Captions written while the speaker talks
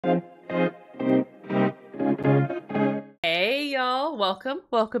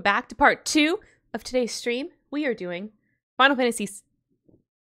Welcome back to part 2 of today's stream. We are doing Final Fantasy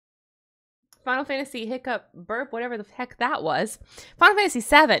hiccup burp, whatever the heck that was. Final Fantasy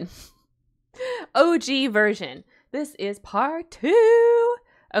 7 OG version. This is part 2.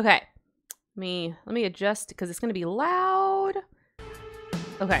 Okay, let me adjust because it's gonna be loud.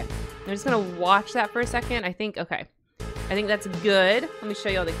 Okay, I'm just gonna watch that for a second. I think that's good. Let me show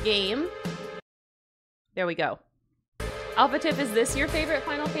you all the game. There we go. Alpha Tip, is this your favorite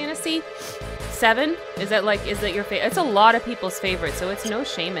Final Fantasy? 7? Is that your favorite? It's a lot of people's favorite, so it's no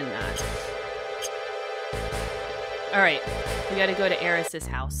shame in that. Alright, we gotta go to Eris's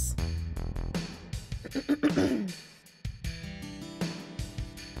house.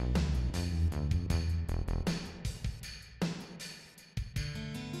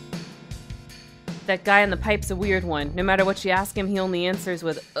 That guy in the pipe's a weird one. No matter what you ask him, he only answers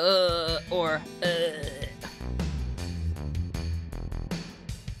with, or,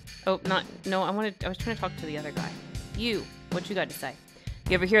 Oh, no, I was trying to talk to the other guy. You, what you got to say?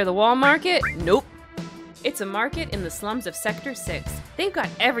 You ever hear of the wall market? Nope. It's a market in the slums of Sector 6. They've got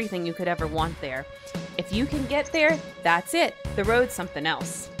everything you could ever want there. If you can get there, that's it. The road's something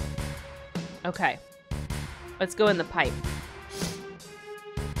else. Okay. Let's go in the pipe.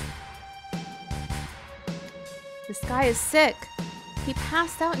 This guy is sick. He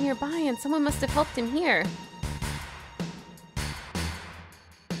passed out nearby and someone must have helped him here.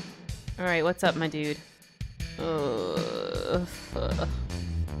 Alright, what's up, my dude?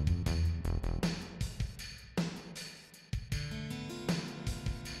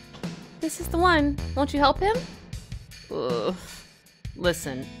 This is the one. Won't you help him?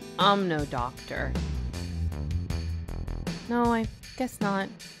 Listen, I'm no doctor. No, I guess not.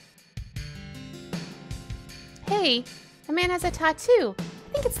 Hey, a man has a tattoo.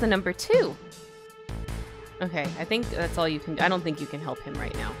 I think it's the number 2. Okay, I think that's all you can do. I don't think you can help him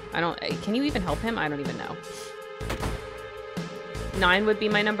right now. Can you even help him? I don't even know. 9 would be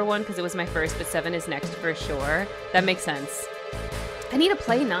my number 1 because it was my first, but 7 is next for sure. That makes sense. I need to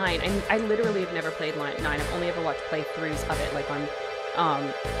play 9. I literally have never played 9. I've only ever watched playthroughs of it, like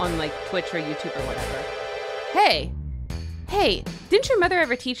on like Twitch or YouTube or whatever. Hey, didn't your mother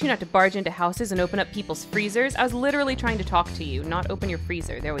ever teach you not to barge into houses and open up people's freezers? I was literally trying to talk to you, not open your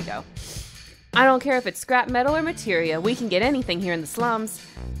freezer. There we go. I don't care if it's scrap metal or materia. We can get anything here in the slums.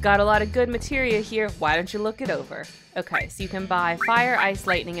 Got a lot of good materia here. Why don't you look it over? Okay, so you can buy fire, ice,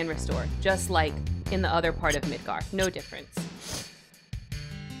 lightning, and restore. Just like in the other part of Midgar. No difference.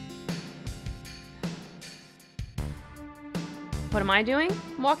 What am I doing?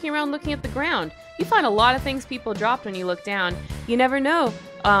 I'm walking around looking at the ground. You find a lot of things people dropped when you look down. You never know.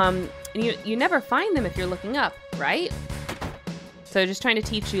 You never find them if you're looking up, right? So just trying to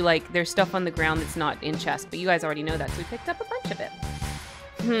teach you, like, there's stuff on the ground that's not in chests, but you guys already know that, so we picked up a bunch of it.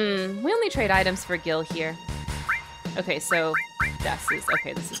 We only trade items for Gil here. Okay, so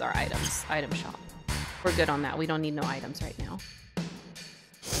this is our item shop. We're good on that. We don't need no items right now.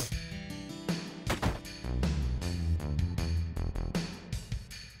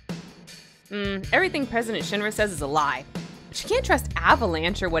 Everything President Shinra says is a lie. But you can't trust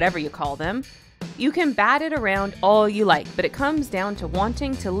Avalanche or whatever you call them. You can bat it around all you like, but it comes down to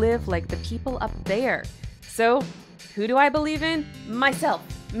wanting to live like the people up there. So, who do I believe in? Myself.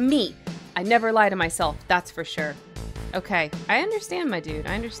 Me. I never lie to myself, that's for sure. Okay, I understand, my dude.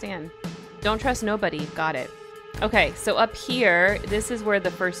 I understand. Don't trust nobody. Got it. Okay, so up here, this is where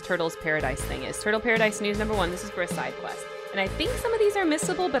the first Turtle's Paradise thing is. Turtle Paradise News number 1. This is for a side quest. And I think some of these are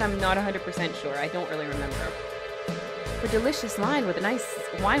missable, but I'm not 100% sure. I don't really remember. For delicious wine with a nice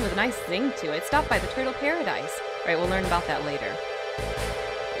zing to it. Stop by the Turtle Paradise. All right, we'll learn about that later.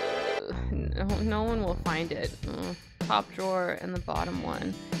 No one will find it. Top drawer and the bottom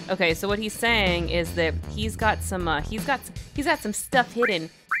one. Okay, so what he's saying is that he's got some some stuff hidden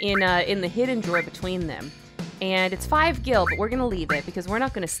in the hidden drawer between them, and it's 5 gil, but we're gonna leave it because we're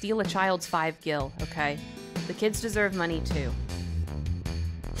not gonna steal a child's 5 gil. Okay, the kids deserve money too.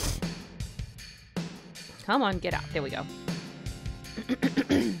 Come on, get out. There we go.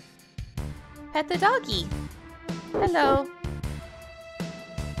 Pet the doggy. Hello.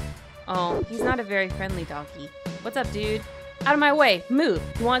 Oh, he's not a very friendly doggy. What's up, dude? Out of my way. Move.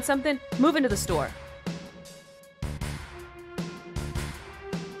 You want something? Move into the store.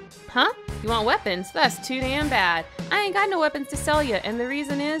 Huh? You want weapons? That's too damn bad. I ain't got no weapons to sell you, and the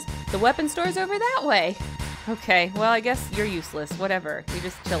reason is the weapon store's over that way. Okay, well, I guess you're useless. Whatever. You're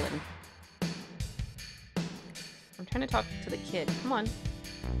just chilling. I'm trying to talk to the kid. Come on.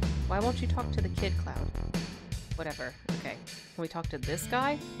 Why won't you talk to the kid, Cloud? Whatever. Okay. Can we talk to this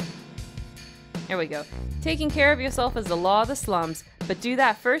guy? There we go. Taking care of yourself is the law of the slums, But do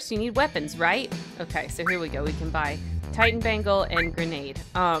that first. You need weapons, right? Okay, so here we go. We can buy Titan Bangle and Grenade.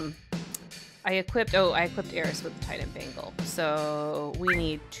 I equipped Eris with the Titan Bangle. So we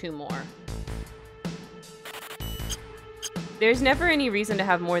need 2 more. There's never any reason to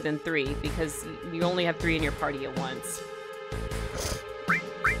have more than 3 because you only have 3 in your party at once.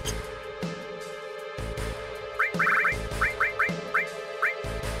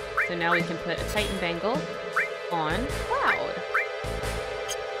 So now we can put a Titan Bangle on Cloud.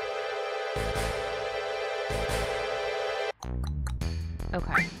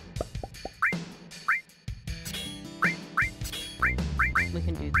 Okay. We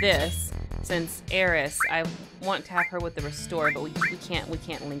can do this. Since Eris, I want to have her with the restore, but we can't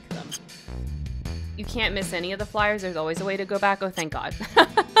link them. You can't miss any of the flyers. There's always a way to go back. Oh, thank God.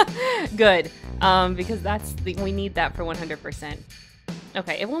 Good. Because we need that for 100%.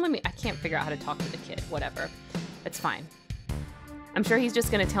 Okay, it won't let me. I can't figure out how to talk to the kid. Whatever. It's fine. I'm sure he's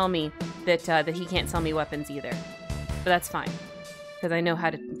just gonna tell me that that he can't sell me weapons either. But that's fine. Because I know how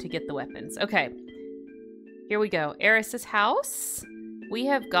to get the weapons. Okay. Here we go. Eris's house. We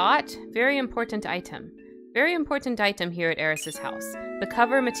have got very important item. Very important item here at Eris's house. The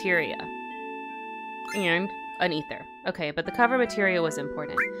cover materia. And an ether. Okay, but the cover materia was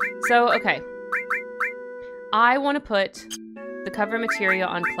important. So, okay. I want to put the cover materia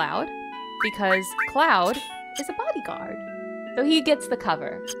on Cloud because Cloud is a bodyguard. So he gets the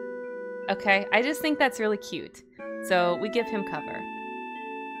cover. Okay, I just think that's really cute. So we give him cover.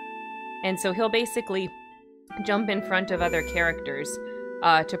 And so he'll basically jump in front of other characters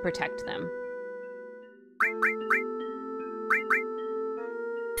to protect them.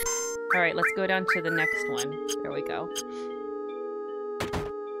 All right, let's go down to the next one. There we go.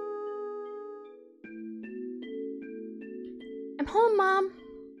 I'm home, Mom.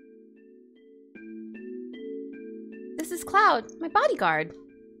 This is Cloud, my bodyguard.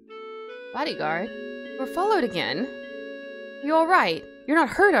 Bodyguard? We're followed again. You all right? You're not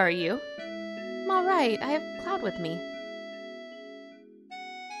hurt, are you? I'm all right. I have Cloud with me.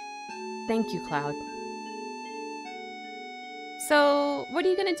 Thank you, Cloud. So, what are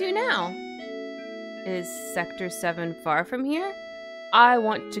you gonna do now? Is Sector 7 far from here? I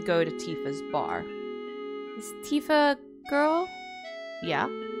want to go to Tifa's bar. Is Tifa a girl? Yeah.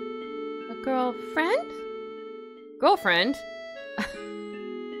 A girlfriend? Girlfriend?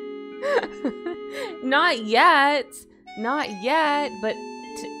 Not yet. Not yet, but...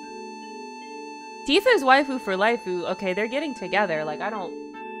 Tifa's waifu for laifu. Okay, they're getting together. Like, I don't...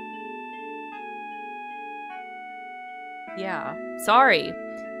 Yeah. Sorry.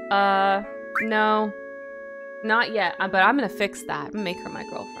 No. Not yet. But I'm gonna fix that. I'm gonna make her my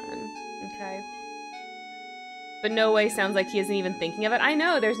girlfriend. Okay. But no way sounds like he isn't even thinking of it. I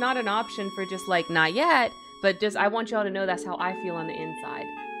know, there's not an option for just like, not yet. But just, I want y'all to know that's how I feel on the inside.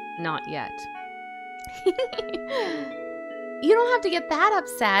 Not yet. You don't have to get that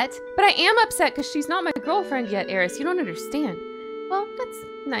upset. But I am upset because she's not my girlfriend yet, Eris. You don't understand. Well, that's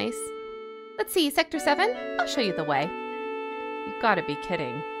nice. Let's see, Sector 7? I'll show you the way. You've got to be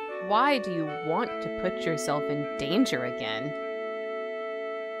kidding. Why do you want to put yourself in danger again?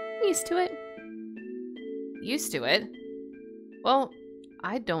 I'm used to it. Used to it? Well,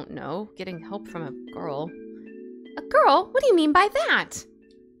 I don't know. Getting help from a girl. A girl? What do you mean by that?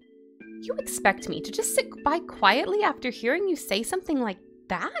 You expect me to just sit by quietly after hearing you say something like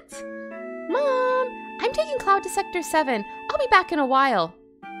that? Mom, I'm taking Cloud to Sector 7. I'll be back in a while.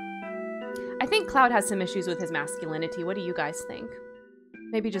 I think Cloud has some issues with his masculinity. What do you guys think?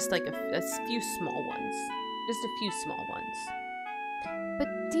 Maybe just like a few small ones. Just a few small ones. But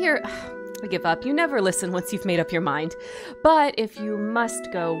dear, I give up. You never listen once you've made up your mind. But if you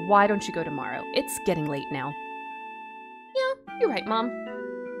must go, why don't you go tomorrow? It's getting late now. Yeah, you're right, Mom.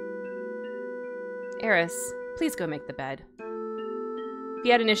 Eris, please go make the bed. If he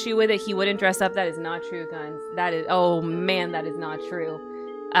had an issue with it, he wouldn't dress up. That is not true, Guns. That is, oh man, that is not true.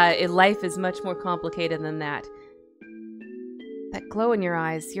 Life is much more complicated than that. That glow in your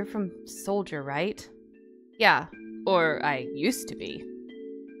eyes, you're from Soldier, right? Yeah, or I used to be.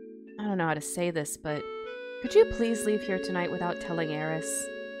 I don't know how to say this, but could you please leave here tonight without telling Eris?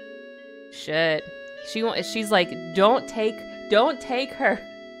 Shit. She's like, don't take her.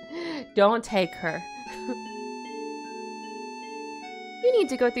 Don't take her. You need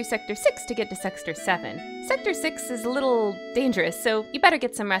to go through Sector 6 to get to Sector 7. Sector 6 is a little dangerous, so you better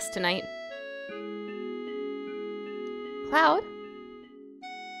get some rest tonight. Cloud?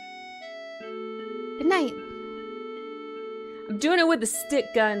 Good night. I'm doing it with the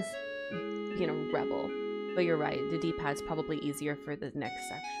stick, Guns. Being a rebel. But you're right, the D-pad's probably easier for the next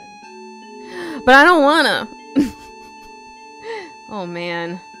section. But I don't wanna. Oh,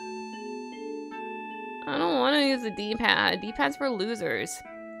 man. I don't want to use the D-pad. D-pad's for losers.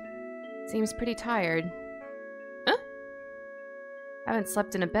 Seems pretty tired. Huh? I haven't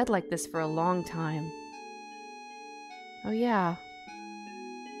slept in a bed like this for a long time. Oh, yeah.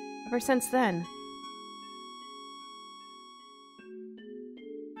 Ever since then.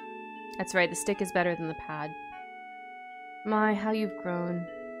 That's right, the stick is better than the pad. My, how you've grown.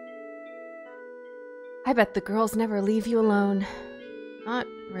 I bet the girls never leave you alone. Not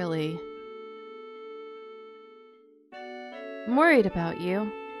really. I'm worried about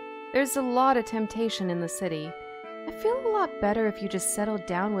you. There's a lot of temptation in the city. I feel a lot better if you just settled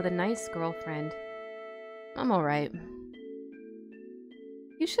down with a nice girlfriend. I'm alright.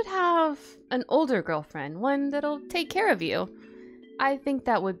 You should have an older girlfriend, one that'll take care of you. I think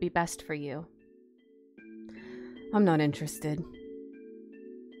that would be best for you. I'm not interested.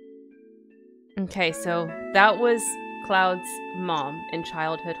 Okay, so that was Cloud's mom and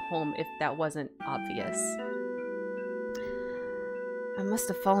childhood home, if that wasn't obvious. I must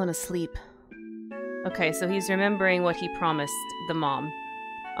have fallen asleep. Okay, so he's remembering what he promised the mom.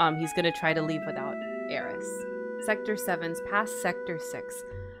 He's gonna try to leave without Eris. Sector 7's past Sector 6.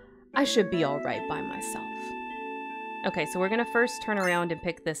 I should be alright by myself. Okay, so we're gonna first turn around and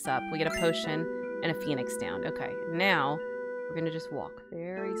pick this up. We get a potion and a phoenix down. Okay, now we're gonna just walk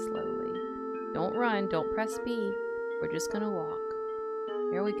very slowly. Don't run, don't press B. We're just gonna walk.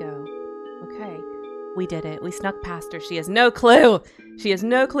 Here we go. Okay, we did it. We snuck past her. She has no clue. She has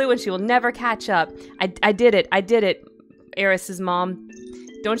no clue and she will never catch up. I did it. I did it. Eris's mom.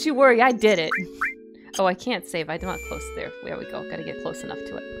 Don't you worry, I did it. Oh, I can't save. I'm not close there. There we go. Gotta get close enough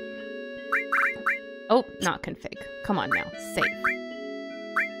to it. Oh, not config. Come on now. Save.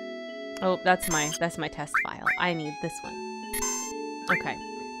 Oh, that's my test file. I need this one. Okay.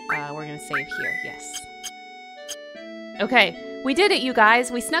 We're gonna save here. Yes. Okay. We did it, you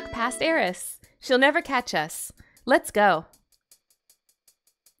guys. We snuck past Eris. She'll never catch us. Let's go.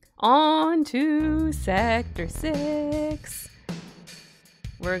 On to Sector 6.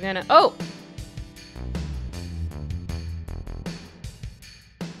 We're gonna... Oh!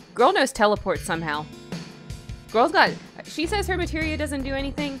 Girl knows teleport somehow. Girl's got... She says her materia doesn't do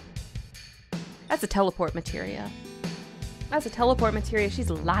anything. That's a teleport materia. That's a teleport materia. She's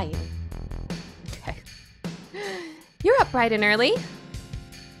lying. Okay. You're up bright and early.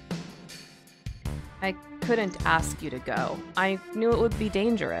 I couldn't ask you to go. I knew it would be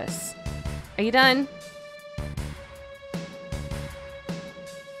dangerous. Are you done?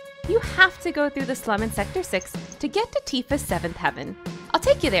 You have to go through the slum in Sector 6 to get to Tifa's 7th heaven. I'll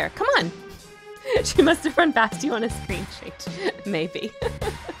take you there. Come on. She must have run past you on a screen change. Maybe.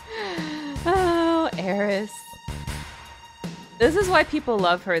 Oh, Eris. This is why people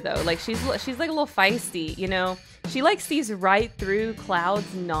love her, though. Like, she's like a little feisty, you know? She, like, sees right through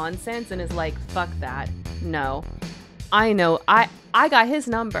Cloud's nonsense and is like, fuck that. No. I know. I got his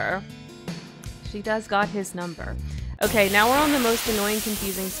number. She does got his number. Okay, now we're on the most annoying,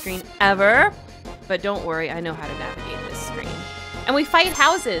 confusing screen ever. But don't worry, I know how to navigate this screen. And we fight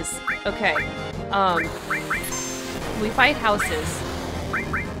houses. Okay. We fight houses.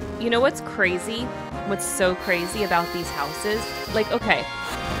 You know what's crazy? What's so crazy about these houses? Like, okay,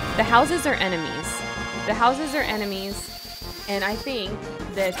 the houses are enemies. The houses are enemies, and I think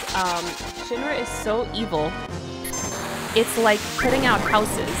that Shinra is so evil. It's like putting out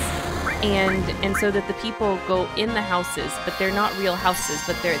houses, and so that the people go in the houses, but they're not real houses,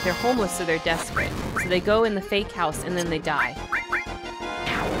 but they're homeless, so they're desperate. So they go in the fake house and then they die.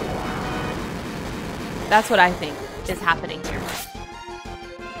 That's what I think is happening here.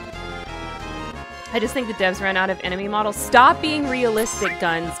 I just think the devs ran out of enemy models. Stop being realistic,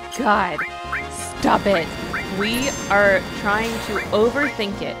 Guns. God, stop it. We are trying to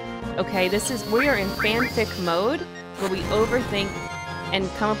overthink it. Okay, we are in fanfic mode where we overthink and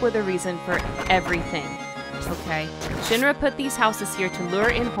come up with a reason for everything. Okay, Shinra put these houses here to lure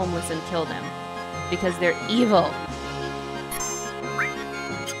in homeless and kill them because they're evil.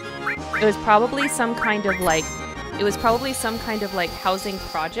 It was probably some kind of like, housing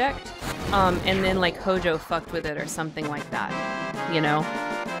project. And then like Hojo fucked with it or something like that, you know?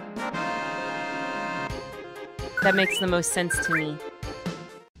 That makes the most sense to me.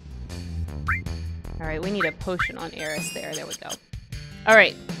 Alright, we need a potion on Eris there. There we go.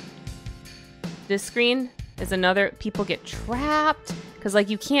 Alright. This screen is another... People get trapped. Because like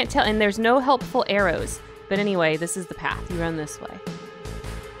you can't tell... And there's no helpful arrows. But anyway, this is the path. You run this way.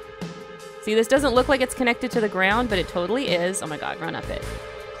 See, this doesn't look like it's connected to the ground, but it totally is. Oh my god, run up it.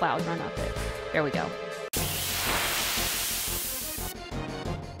 Cloud, run up it. There we go.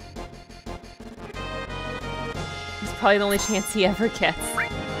 It's probably the only chance he ever gets.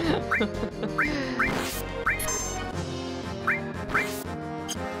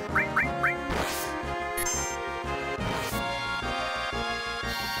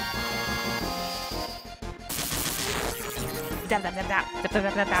 Zap, zap, zap, zap, zap,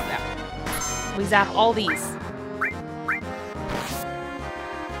 zap, zap, zap, zap. We zap all these.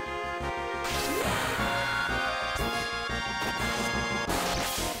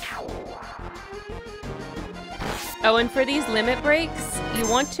 Oh, and for these limit breaks, you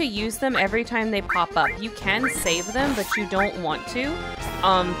want to use them every time they pop up. You can save them, but you don't want to,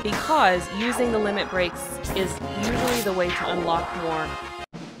 because using the limit breaks is usually the way to unlock more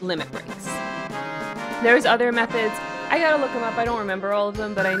limit breaks. There's other methods. I gotta look them up. I don't remember all of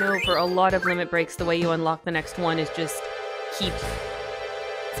them, but I know for a lot of limit breaks, the way you unlock the next one is just keep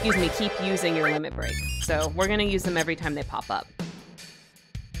using your limit break. So we're gonna use them every time they pop up.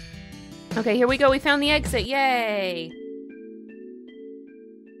 Okay, here we go. We found the exit. Yay!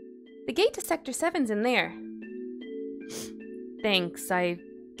 The gate to Sector 7's in there. Thanks. I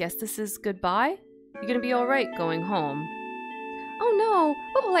guess this is goodbye? You're gonna be alright going home. Oh no!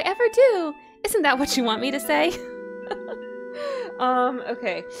 What will I ever do? Isn't that what you want me to say?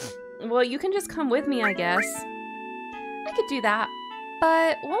 Okay. Well, you can just come with me, I guess. I could do that.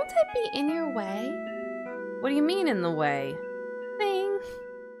 But won't I be in your way? What do you mean in the way? Thing.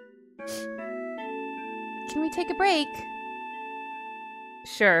 Can we take a break?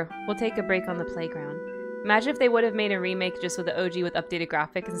 Sure, we'll take a break on the playground. Imagine if they would have made a remake just with the OG with updated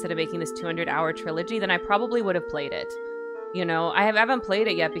graphics instead of making this 200-hour trilogy, then I probably would have played it. You know, I haven't played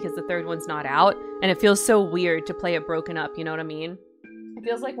it yet because the third one's not out, and it feels so weird to play it broken up, you know what I mean? It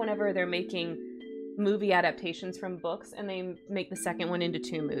feels like whenever they're making movie adaptations from books and they make the second one into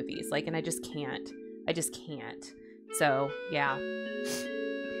 2 movies, like, and I just can't. I just can't. So, yeah.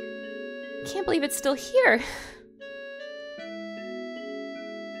 Can't believe it's still here.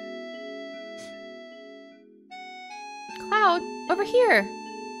 Cloud, over here.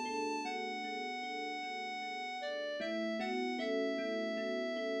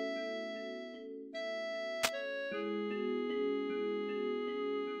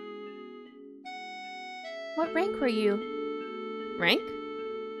 What rank were you? Rank?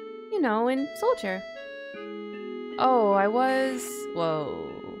 You know, in soldier. Oh, I was... Whoa.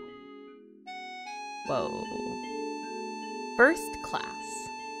 Whoa. First class.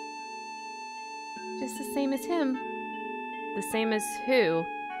 Just the same as him. The same as who?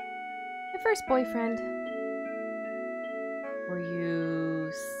 My first boyfriend. Were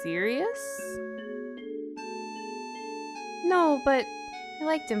you serious? No, but I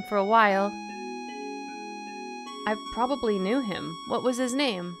liked him for a while. I probably knew him. What was his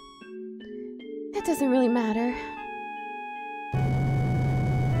name? It doesn't really matter.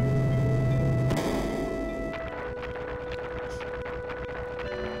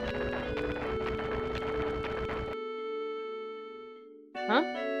 Huh?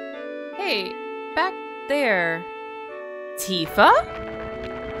 Hey, back there. Tifa?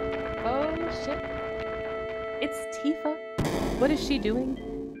 Oh, shit. It's Tifa. What is she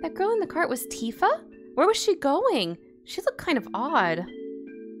doing? That girl in the cart was Tifa? Where was she going? She looked kind of odd.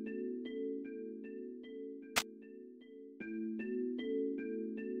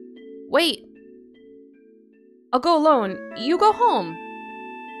 Wait. I'll go alone. You go home.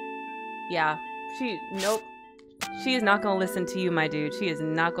 Yeah. Nope. She is not going to listen to you, my dude. She is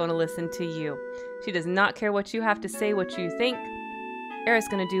not going to listen to you. She does not care what you have to say, what you think. Eris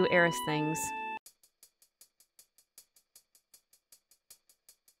going to do Eris things.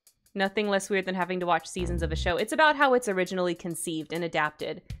 Nothing less weird than having to watch seasons of a show. It's about how it's originally conceived and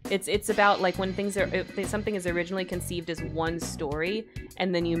adapted. It's about like when if something is originally conceived as one story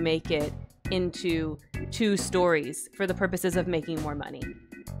and then you make it into 2 stories for the purposes of making more money.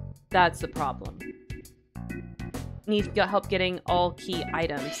 That's the problem. Need help getting all key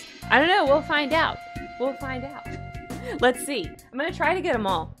items. I don't know. We'll find out. We'll find out. Let's see. I'm gonna try to get them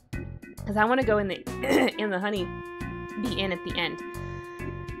all because I want to go in the in the honey bee inn at the end.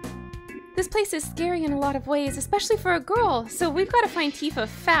 This place is scary in a lot of ways, especially for a girl, so we've got to find Tifa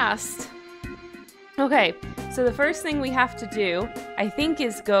fast. Okay, so the first thing we have to do, I think,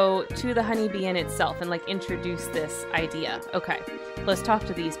 is go to the honeybee inn itself and, like, introduce this idea. Okay, let's talk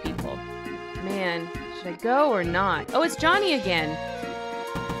to these people. Man, should I go or not? Oh, it's Johnny again.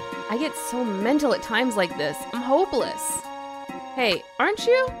 I get so mental at times like this. I'm hopeless. Hey, aren't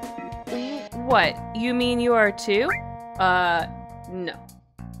you? What, you mean you are too? No.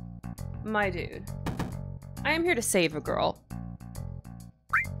 My dude, I am here to save a girl.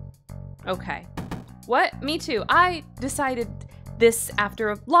 Okay. What? Me too. I decided this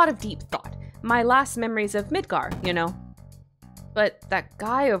after a lot of deep thought. my last memories of Midgar, you know. But that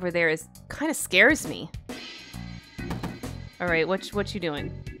guy over there kind of scares me. All right, what you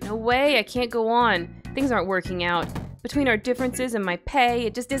doing? No way, I can't go on. Things aren't working out. Between our differences and my pay,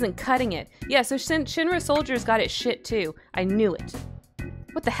 it just isn't cutting it. Yeah, so Shinra soldiers got it shit too. I knew it.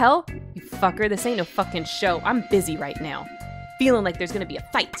 What the hell? You fucker, this ain't no fucking show. I'm busy right now. Feeling like there's gonna be a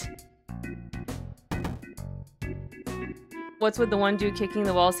fight. What's with the one dude kicking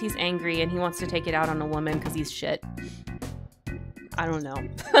the walls? He's angry and he wants to take it out on a woman because he's shit. I don't know.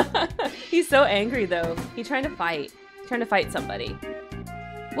 He's so angry though. He's trying to fight. He's trying to fight somebody.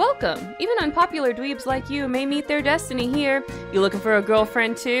 Welcome! Even unpopular dweebs like you may meet their destiny here. You looking for a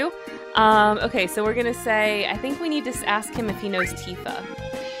girlfriend too? Okay, so we're gonna say, I think we need to ask him if he knows Tifa.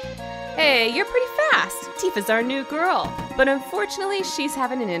 Hey, you're pretty fast! Tifa's our new girl. But unfortunately, she's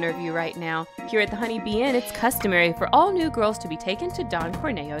having an interview right now. Here at the Honey Bee Inn, it's customary for all new girls to be taken to Don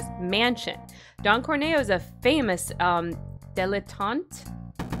Corneo's mansion. Don Corneo's a famous, dilettante?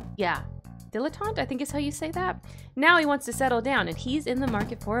 Yeah. Dilettante, I think is how you say that. Now he wants to settle down and he's in the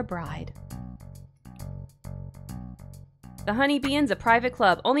market for a bride. The Honey Bee Inn's a private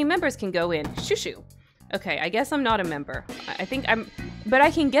club. Only members can go in. Shoo shoo. Okay, I guess I'm not a member. I think but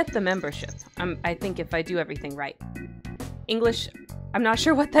I can get the membership. I think if I do everything right. English, I'm not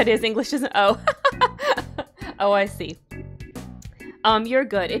sure what that is. English isn't, oh. Oh, I see. You're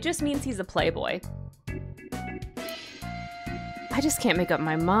good. It just means he's a playboy. I just can't make up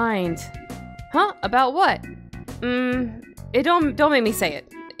my mind. Huh? About what? Don't make me say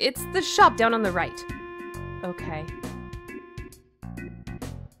it. It's the shop down on the right. Okay.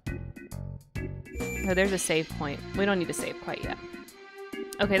 Oh, there's a save point. We don't need to save quite yet.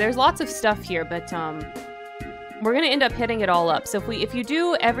 Okay, there's lots of stuff here, but we're gonna end up hitting it all up. So if you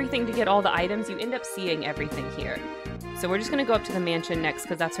do everything to get all the items, you end up seeing everything here. So we're just gonna go up to the mansion next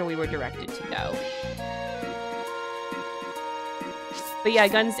because that's where we were directed to go. But yeah,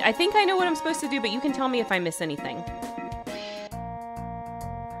 guns, I think I know what I'm supposed to do, but you can tell me if I miss anything.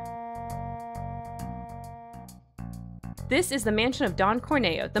 This is the mansion of Don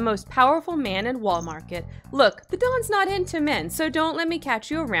Corneo, the most powerful man in Wall Market. Look, the Don's not into men, so don't let me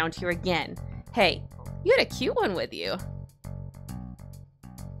catch you around here again. Hey, you had a cute one with you.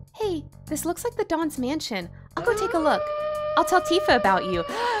 Hey, this looks like the Don's mansion. I'll go take a look. I'll tell Tifa about you.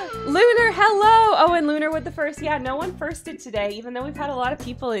 Lunar, hello! Oh, and Lunar with the first. Yeah, no one firsted today, even though we've had a lot of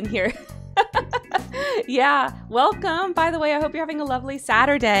people in here. Yeah, welcome. By the way, I hope you're having a lovely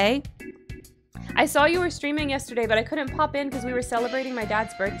Saturday. I saw you were streaming yesterday, but I couldn't pop in because we were celebrating my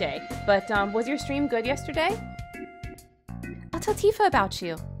dad's birthday. But was your stream good yesterday? I'll tell Tifa about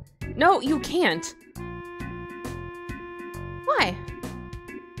you. No, you can't. Why?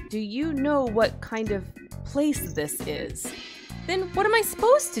 Do you know what kind of place this is? Then what am I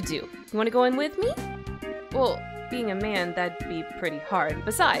supposed to do? You want to go in with me? Well, being a man, that'd be pretty hard.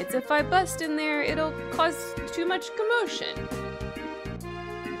 Besides, if I bust in there, it'll cause too much commotion.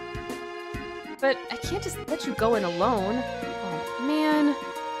 But I can't just let you go in alone. Oh, man.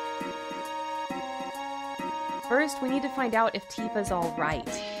 First, we need to find out if Tifa's all right.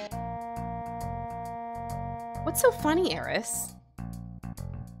 What's so funny, Eris?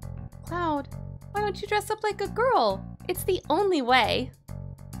 Cloud, why don't you dress up like a girl? It's the only way.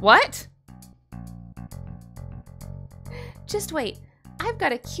 What? Just wait. I've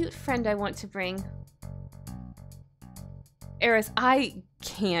got a cute friend I want to bring. Eris, I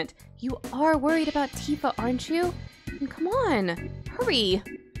can't. You are worried about Tifa, aren't you? Come on, hurry.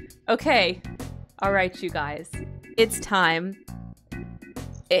 Okay. All right, you guys. It's time.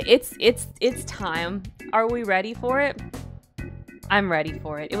 It's time. Are we ready for it? I'm ready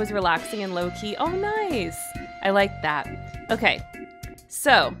for it. It was relaxing and low-key. Oh, nice. I like that. Okay.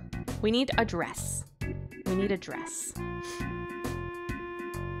 So, we need a dress. We need a dress.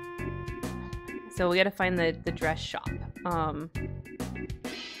 So we gotta find the dress shop.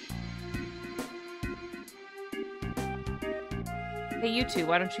 Hey, you two,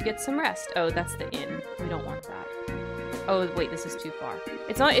 why don't you get some rest? Oh, that's the inn. We don't want that. Oh, wait, this is too far.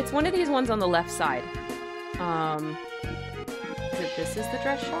 It's one of these ones on the left side. This is the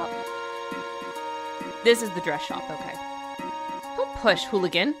dress shop? This is the dress shop, okay. Don't push,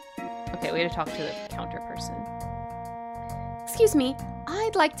 hooligan. Okay, we gotta talk to the counter person. Excuse me,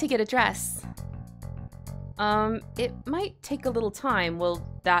 I'd like to get a dress. It might take a little time. Will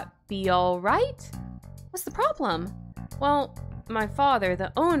that be all right? What's the problem? Well, my father,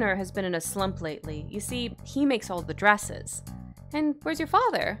 the owner, has been in a slump lately. You see, he makes all the dresses. And where's your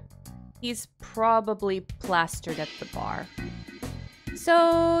father? He's probably plastered at the bar.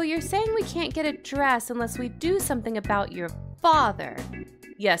 So, you're saying we can't get a dress unless we do something about your father?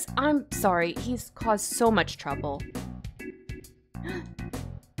 Yes, I'm sorry. He's caused so much trouble.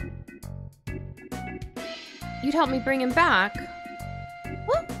 You'd help me bring him back?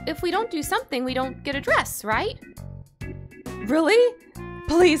 Well, if we don't do something, we don't get a dress, right? Really?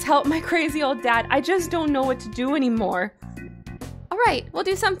 Please help my crazy old dad. I just don't know what to do anymore. All right, we'll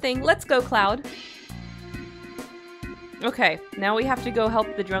do something. Let's go, Cloud. Okay, now we have to go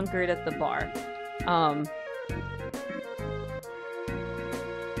help the drunkard at the bar.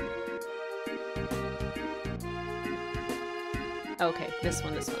 Okay, this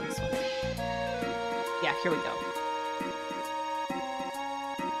one. Yeah, here we go.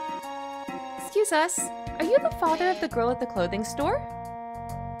 Excuse us, are you the father of the girl at the clothing store?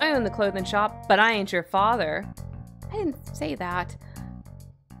 I own the clothing shop, but I ain't your father. I didn't say that.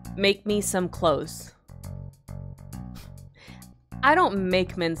 Make me some clothes. I don't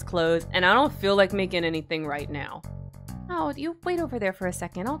make men's clothes, and I don't feel like making anything right now. Oh, you wait over there for a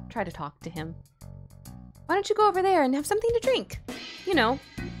second. I'll try to talk to him. Why don't you go over there and have something to drink? You know.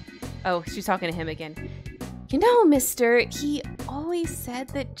 Oh, she's talking to him again. You know, mister, he always said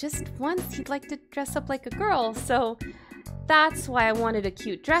that just once he'd like to dress up like a girl, so that's why I wanted a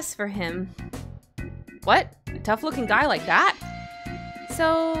cute dress for him. What? A tough-looking guy like that?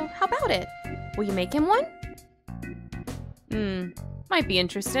 So, how about it? Will you make him one? Might be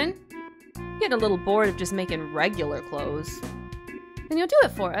interesting. Getting a little bored of just making regular clothes. Then you'll do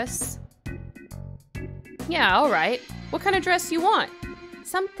it for us. Yeah, all right. What kind of dress you want?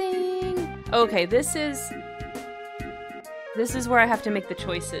 Something... Okay, this is where I have to make the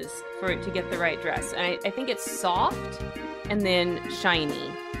choices for it to get the right dress. And I think it's soft and then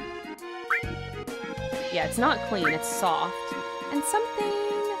shiny. Yeah, it's not clean, it's soft. And something...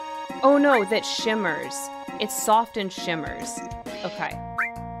 Oh no, that shimmers. It's soft and shimmers. Okay.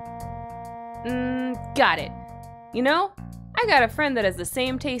 Got it. You know, I got a friend that has the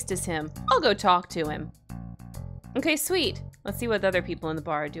same taste as him. I'll go talk to him. Okay, sweet. Let's see what the other people in the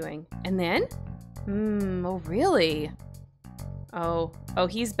bar are doing. And then? Oh really? Oh,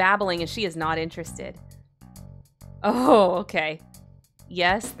 he's babbling and she is not interested. Oh, okay.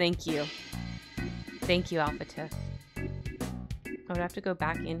 Yes, thank you. Thank you, Alpha Tiff. Oh, do I have to go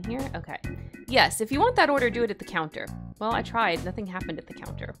back in here? Okay. Yes, if you want that order, do it at the counter. Well, I tried. Nothing happened at the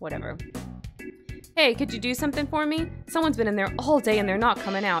counter. Whatever. Hey, could you do something for me? Someone's been in there all day and they're not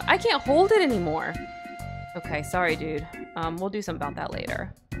coming out. I can't hold it anymore. Okay, sorry, dude. We'll do something about that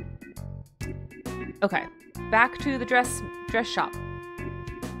later. Okay, back to the dress shop.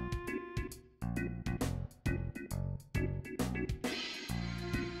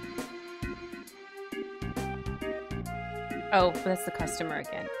 Oh, that's the customer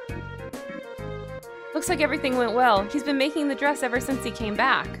again. Looks like everything went well. He's been making the dress ever since he came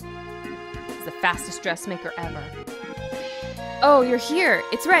back. He's the fastest dressmaker ever. Oh, you're here.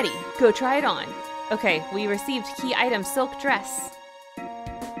 It's ready. Go try it on. Okay, we received key item silk dress.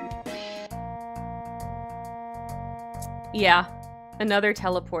 Yeah, another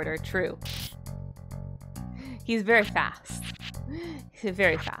teleporter, true. He's very fast. He's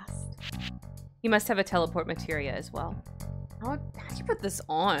very fast. He must have a teleport materia as well. How do you put this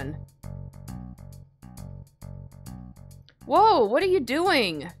on? Whoa, what are you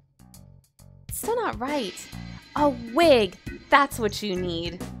doing? It's still not right. A wig, that's what you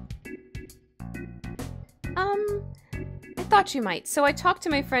need. I thought you might, so I talked to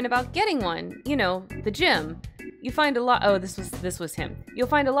my friend about getting one. You know, the gym. You find a lot, oh, this was him. You'll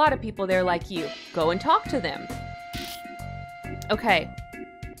find a lot of people there like you. Go and talk to them. Okay.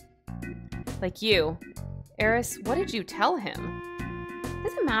 Like you. Eris, what did you tell him?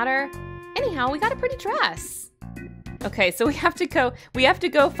 Doesn't matter. Anyhow, we got a pretty dress. Okay, so we have to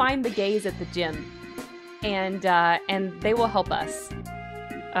go find the gays at the gym. And they will help us.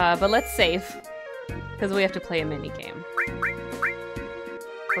 But let's save. Because we have to play a mini game.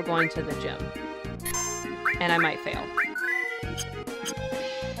 We're going to the gym. And I might fail.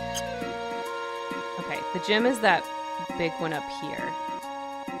 Okay, the gym is that big one up here.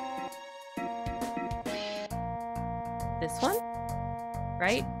 This one?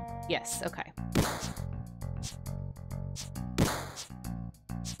 Right? Yes, okay.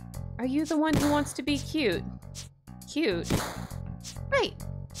 Are you the one who wants to be cute? Cute? Right.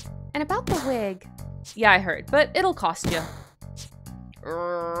 And about the wig. Yeah, I heard, but it'll cost you.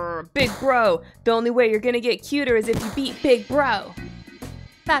 Big bro. The only way you're gonna get cuter is if you beat Big Bro.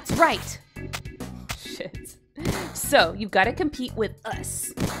 That's right. Shit. So, you've gotta compete with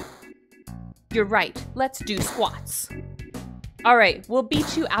us. You're right. Let's do squats. Alright, we'll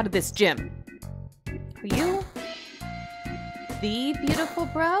beat you out of this gym. Are you the beautiful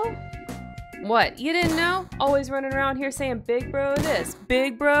bro? What? You didn't know? Always running around here saying big bro this,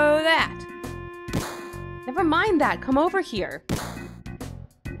 big bro that. Never mind that. Come over here.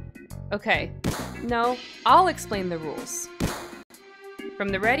 Okay. No, I'll explain the rules. From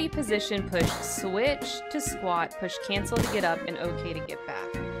the ready position, push switch to squat, push cancel to get up, and OK to get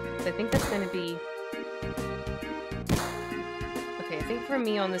back. So I think that's going to be... Okay, I think for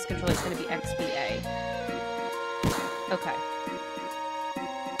me on this controller it's going to be XBA. Okay.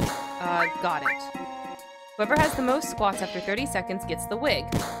 Got it. Whoever has the most squats after 30 seconds gets the wig.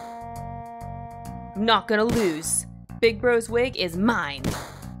 I'm not gonna lose. Big Bro's wig is mine.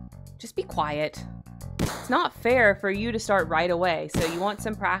 Just be quiet. It's not fair for you to start right away, so you want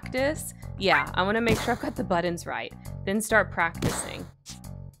some practice? Yeah, I want to make sure I've got the buttons right. Then start practicing.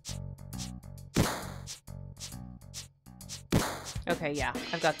 Okay, yeah,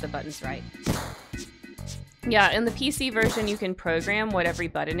 I've got the buttons right. Yeah, in the PC version, you can program what every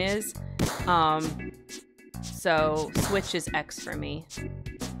button is. So switch is X for me.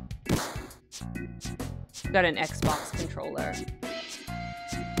 Got an Xbox controller.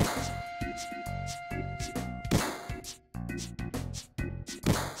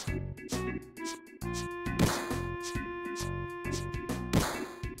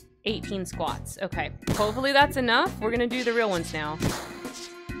 $18 squats. Okay, hopefully that's enough. We're gonna do the real ones now.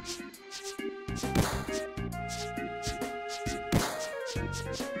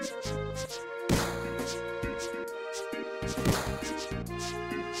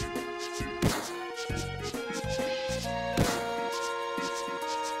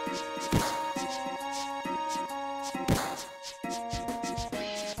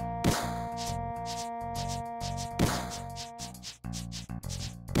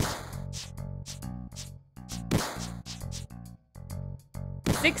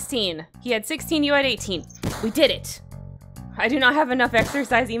 He had 16, you had 18. We did it. I do not have enough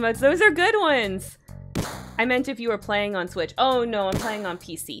exercise emotes. Those are good ones. I meant if you were playing on Switch. Oh no, I'm playing on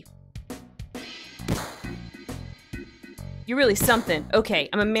PC. You're really something. Okay,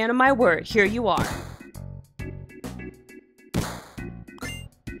 I'm a man of my word. Here you are.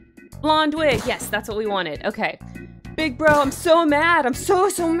 Blonde wig. Yes, that's what we wanted. Okay. Big bro, I'm so mad. I'm so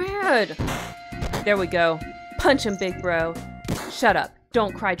mad. There we go. Punch him, big bro. Shut up.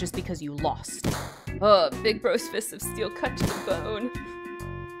 Don't cry just because you lost. Oh, Big Bro's fist of steel cut to the bone.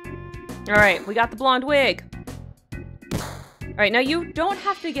 Alright, we got the blonde wig. Alright, now you don't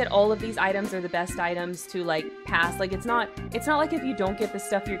have to get all of these items or the best items to like pass. Like it's not like if you don't get the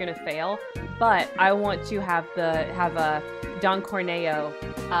stuff you're gonna fail, but I want to have a Don Corneo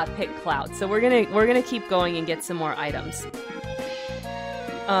pick Cloud. So we're gonna keep going and get some more items.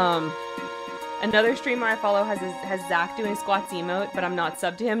 Another streamer I follow has Zach doing squats emote, but I'm not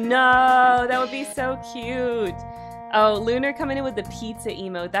subbed to him. No, that would be so cute. Oh, Lunar coming in with the pizza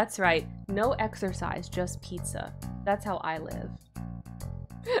emote. That's right. No exercise, just pizza. That's how I live.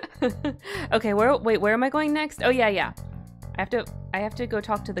 Okay, where am I going next? Oh yeah. I have to go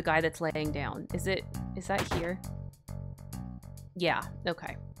talk to the guy that's laying down. Is that here? Yeah,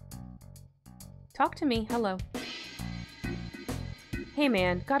 okay. Talk to me. Hello. Hey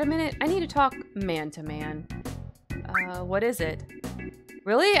man, got a minute? I need to talk man to man. What is it?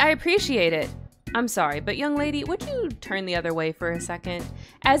 Really? I appreciate it. I'm sorry, but young lady, would you turn the other way for a second?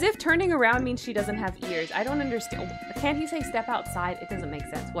 As if turning around means she doesn't have ears. I don't understand. Can't he say step outside? It doesn't make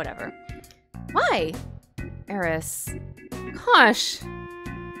sense. Whatever. Why? Eris. Gosh.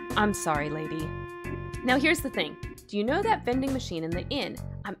 I'm sorry, lady. Now here's the thing. Do you know that vending machine in the inn?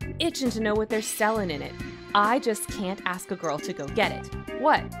 I'm itching to know what they're selling in it. I just can't ask a girl to go get it.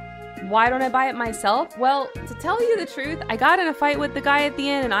 What? Why don't I buy it myself? Well, to tell you the truth, I got in a fight with the guy at the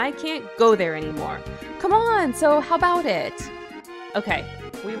inn and I can't go there anymore. Come on, so how about it? Okay,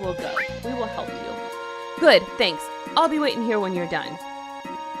 we will go. We will help you. Good, thanks. I'll be waiting here when you're done.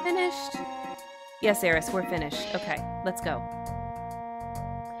 Finished? Yes, Eris, we're finished. Okay, let's go.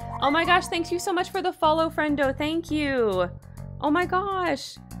 Oh my gosh, thank you so much for the follow, friendo. Thank you. Oh my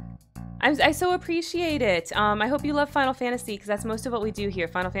gosh. I so appreciate it. I hope you love Final Fantasy because that's most of what we do here,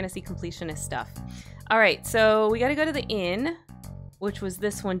 Final Fantasy completionist stuff. All right, so we got to go to the inn, which was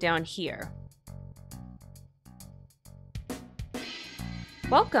this one down here.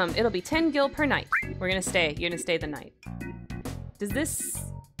 Welcome. It'll be 10 gil per night. We're gonna stay. You're gonna stay the night.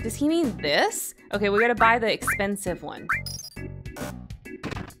 Does he mean this? Okay, we gotta buy the expensive one.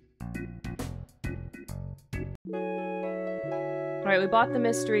 Alright, we bought the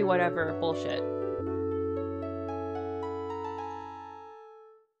mystery whatever bullshit.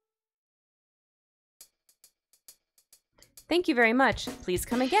 Thank you very much. Please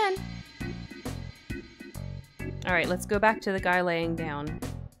come again. Alright, let's go back to the guy laying down.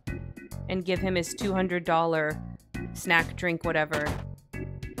 and give him his $200 snack, drink, whatever.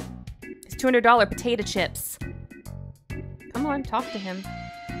 His $200 potato chips. Come on, talk to him.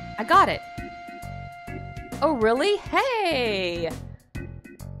 I got it. Oh, really? Hey!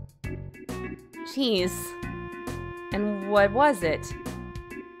 Jeez. And what was it?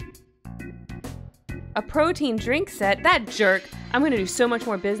 A protein drink set? That jerk. I'm gonna do so much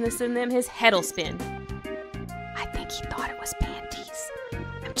more business than them, his head'll spin. I think he thought it was panties.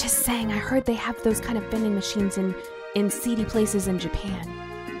 I'm just saying, I heard they have those kind of vending machines in seedy places in Japan.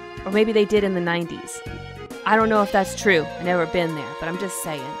 Or maybe they did in the 90s. I don't know if that's true. I've never been there, but I'm just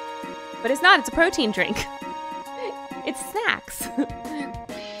saying. But it's not, it's a protein drink. It's snacks.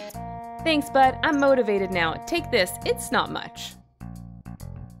 Thanks, bud. I'm motivated now. Take this. It's not much.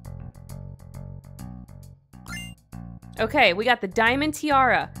 Okay, we got the diamond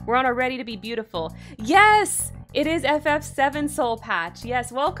tiara. We're on our ready to be beautiful. Yes, it is FF7 Soul Patch.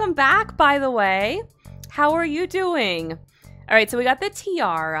 Yes, welcome back, by the way. How are you doing? All right, so we got the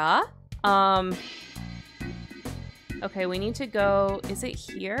tiara. Okay, we need to go, is it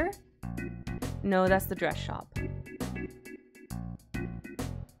here? No, that's the dress shop.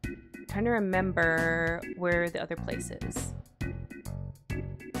 Trying to remember where the other place is.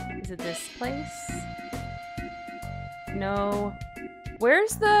 Is it this place? No.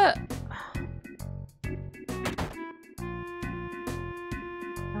 Where's the...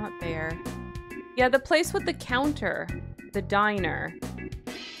 Not there. Yeah, the place with the counter. The diner.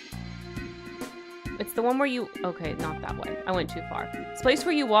 It's the one where you... Okay, not that way. I went too far. It's a place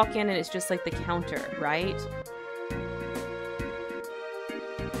where you walk in and it's just like the counter, right?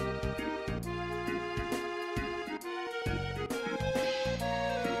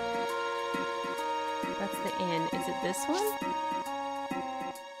 That's the inn. Is it this one?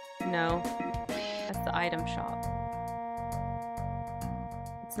 No. That's the item shop.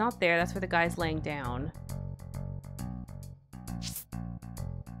 It's not there. That's where the guy's laying down.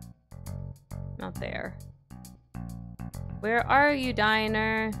 Not there. Where are you,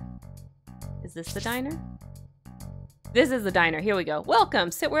 diner? Is this the diner? This is the diner. Here we go. Welcome.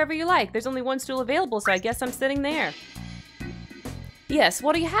 Sit wherever you like. There's only one stool available, so I guess I'm sitting there. Yes,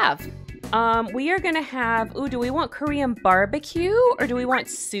 what do you have? We are gonna have... Ooh, do we want Korean barbecue or do we want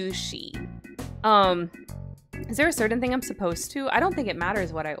sushi? Is there a certain thing I'm supposed to? I don't think it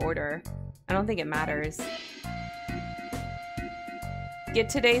matters what I order. I don't think it matters. Get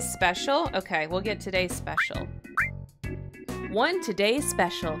today's special? Okay, we'll get today's special. One today's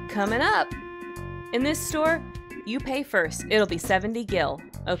special coming up. In this store, you pay first. It'll be 70 gil.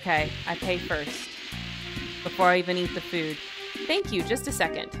 Okay, I pay first. Before I even eat the food. Thank you, just a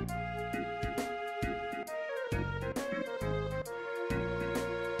second.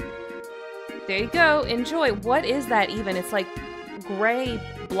 There you go, enjoy. What is that even? It's like gray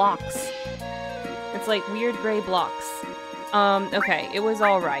blocks. It's like weird gray blocks. Okay, it was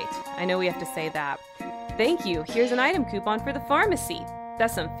all right. I know we have to say that. Thank you. Here's an item coupon for the pharmacy.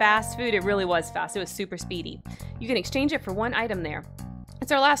 That's some fast food. It really was fast. It was super speedy. You can exchange it for one item there.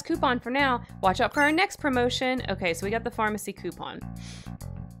 It's our last coupon for now. Watch out for our next promotion. Okay, so we got the pharmacy coupon.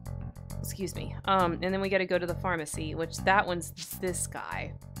 Excuse me. And then we got to go to the pharmacy, which that one's this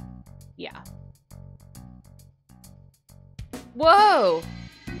guy. Yeah. Whoa!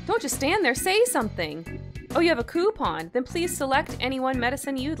 Don't just stand there. Say something. Oh, you have a coupon? Then please select any one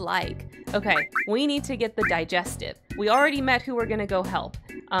medicine you'd like. Okay, we need to get the digestive. We already met who we're gonna go help.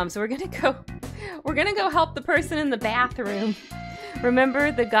 So we're gonna go help the person in the bathroom.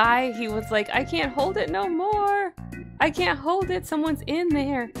 Remember the guy, he was like, I can't hold it no more. I can't hold it, someone's in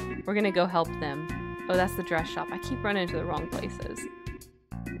there. We're gonna go help them. Oh, that's the dress shop. I keep running into the wrong places.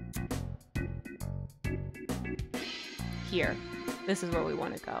 Here, this is where we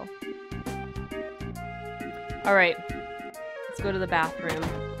wanna go. All right, let's go to the bathroom.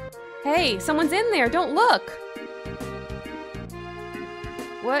 Hey, someone's in there, don't look.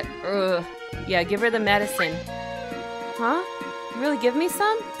 What? Ugh. Yeah, give her the medicine. Huh? You really give me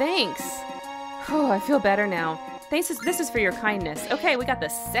some? Thanks. Oh, I feel better now. Thanks. This is for your kindness. Okay, we got the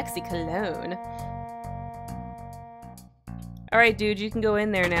sexy cologne. All right, dude, you can go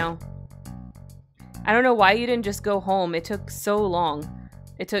in there now. I don't know why you didn't just go home. It took so long.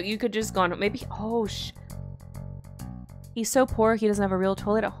 You could just gone, maybe, oh, he's so poor he doesn't have a real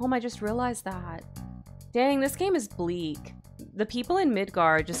toilet at home. I just realized that. Dang, this game is bleak. The people in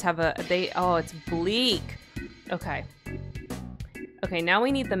Midgard just have oh, it's bleak. Okay. Okay, now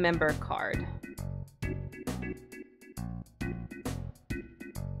we need the member card.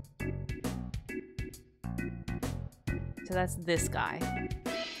 So that's this guy.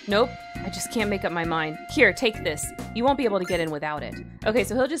 Nope, I just can't make up my mind. Here, take this. You won't be able to get in without it. Okay,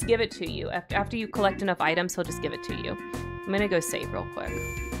 so he'll just give it to you. After you collect enough items, he'll just give it to you. I'm gonna go save real quick.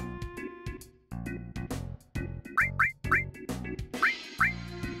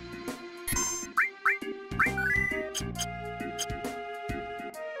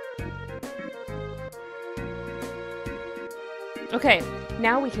 Okay,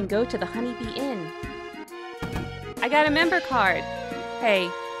 now we can go to the Honeybee Inn. I got a member card. Hey,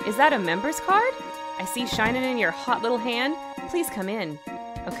 is that a member's card? I see shining in your hot little hand. Please come in.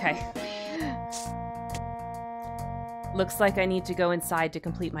 Okay. Looks like I need to go inside to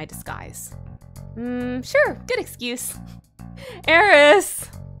complete my disguise. Sure, good excuse.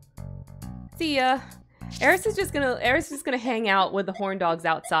 Eris! See ya. Eris is just gonna hang out with the horn dogs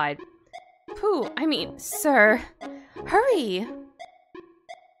outside. Pooh, I mean, sir. Hurry!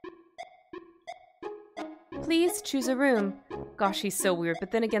 Please choose a room. Gosh, he's so weird, but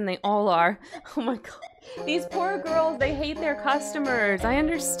then again, they all are. Oh my god. These poor girls, they hate their customers. I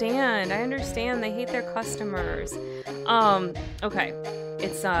understand, they hate their customers. Okay.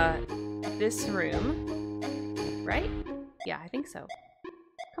 It's, this room. Right? Yeah, I think so.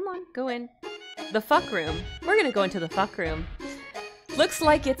 Come on, go in. The fuck room. We're gonna go into the fuck room. Looks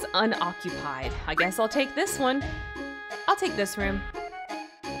like it's unoccupied. I guess I'll take this one. I'll take this room.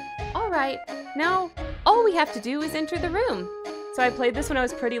 Alright, now all we have to do is enter the room. So I played this when I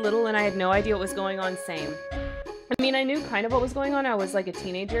was pretty little and I had no idea what was going on, same. I mean, I knew kind of what was going on. I was like a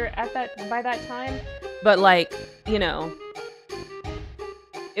teenager by that time. But like, you know,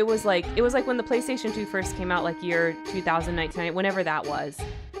 it was like when the PlayStation 2 first came out, like year 2019, whenever that was,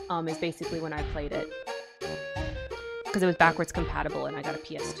 is basically when I played it. Because it was backwards compatible and I got a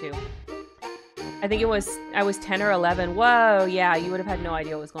PS2. I think I was 10 or 11. Whoa, yeah, you would have had no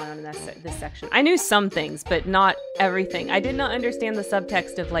idea what was going on in this section. I knew some things, but not everything. I did not understand the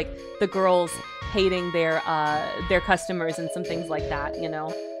subtext of like the girls hating their customers and some things like that, you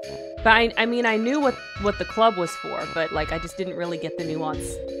know. But I mean, I knew what the club was for, but like I just didn't really get the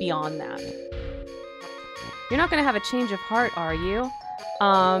nuance beyond that. You're not gonna have a change of heart, are you?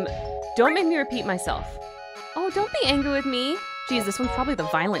 Don't make me repeat myself. Oh, don't be angry with me. Geez, this one's probably the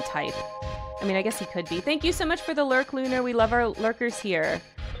violent type. I mean, I guess he could be. Thank you so much for the lurk, Lunar. We love our lurkers here.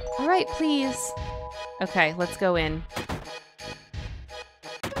 All right, please. Okay, let's go in.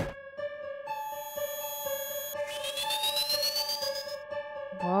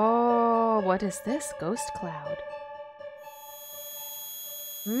 Whoa, what is this? Ghost cloud.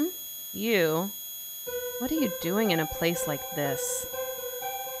 You? What are you doing in a place like this?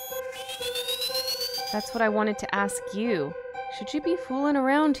 That's what I wanted to ask you. Should you be fooling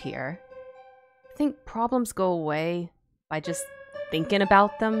around here? Think problems go away by just thinking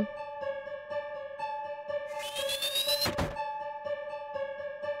about them?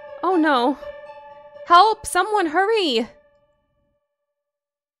 Oh no! Help! Someone hurry!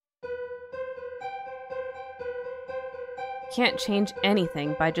 Can't change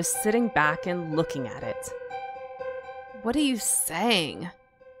anything by just sitting back and looking at it. What are you saying?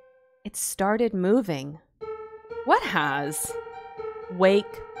 It started moving. What has?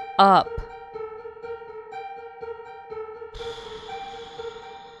 Wake up.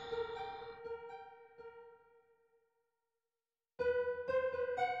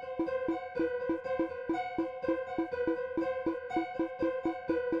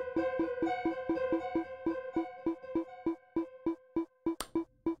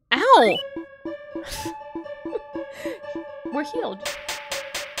 Ow! We're healed.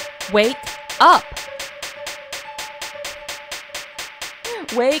 Wake up!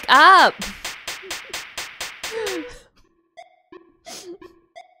 Wake up!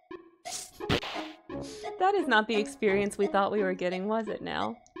 That is not the experience we thought we were getting, was it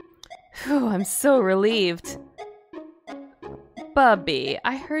now? Whew, I'm so relieved. Bubby,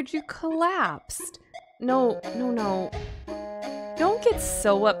 I heard you collapsed. No. Don't get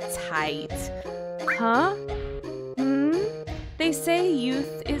so uptight. Huh? They say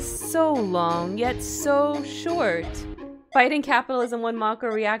youth is so long, yet so short. Fighting capitalism one Mako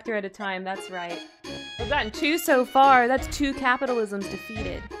reactor at a time, that's right. We've gotten 2 so far, that's 2 capitalisms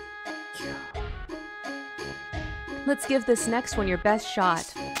defeated. Let's give this next one your best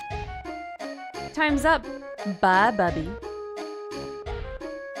shot. Time's up. Bye, Bubby.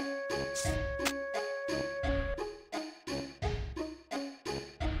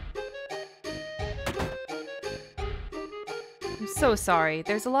 I'm so sorry.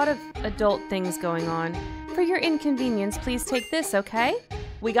 There's a lot of adult things going on. For your inconvenience, please take this, okay?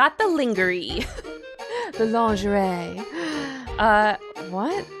 We got the lingerie. The lingerie.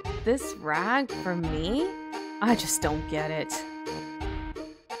 What? This rag for me? I just don't get it.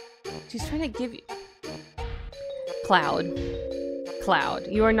 She's trying to give you... Cloud. Cloud,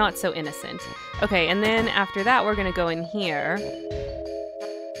 you are not so innocent. Okay, and then after that, we're gonna go in here.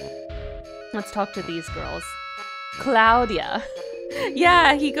 Let's talk to these girls. Claudia.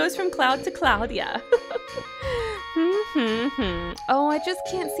 Yeah, he goes from Cloud to Claudia. Oh, I just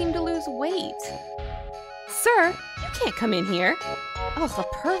can't seem to lose weight. Sir, you can't come in here. Oh,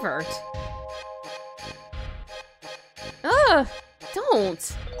 a pervert. Ugh,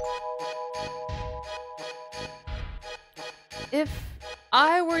 don't. If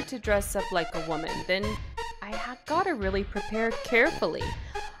I were to dress up like a woman, then I gotta really prepare carefully.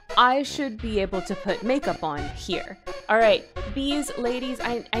 I should be able to put makeup on here. All right, these ladies,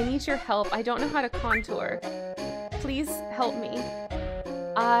 I need your help. I don't know how to contour. Please help me.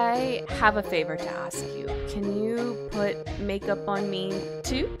 I have a favor to ask you. Can you put makeup on me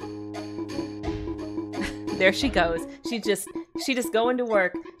too? There she goes. She just going to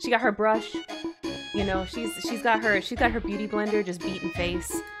work. She got her brush. You know, she's got her beauty blender just beating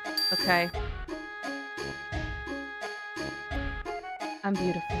face. Okay. I'm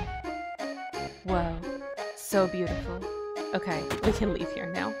beautiful. Whoa. So beautiful. Okay, we can leave here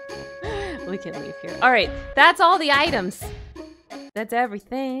now. We can leave here. All right, that's all the items. That's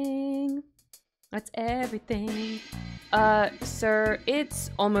everything. That's everything. Sir, it's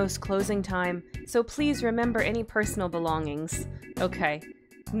almost closing time, so please remember any personal belongings. Okay.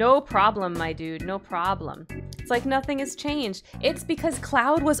 No problem, my dude, no problem. It's like nothing has changed. It's because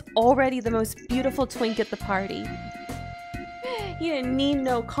Cloud was already the most beautiful twink at the party. He didn't need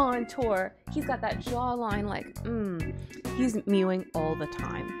no contour. He's got that jawline like, he's mewing all the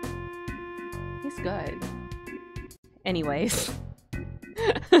time. He's good. Anyways.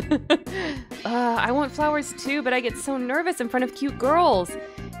 I want flowers too, but I get so nervous in front of cute girls.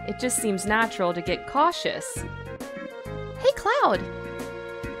 It just seems natural to get cautious. Hey, Cloud!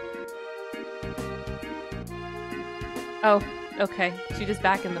 Oh, okay. She's just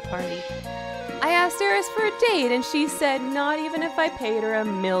back in the party. I asked Eris for a date, and she said not even if I paid her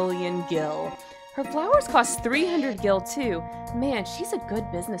 1,000,000 gil. Her flowers cost 300 gil, too. Man, she's a good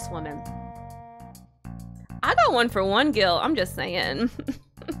businesswoman. I got one for 1 gil, I'm just saying.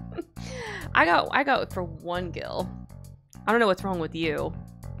 I got it for 1 gil. I don't know what's wrong with you.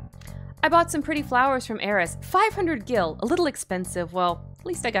 I bought some pretty flowers from Eris. 500 gil, a little expensive. Well, at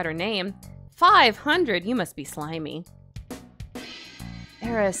least I got her name. 500, you must be slimy.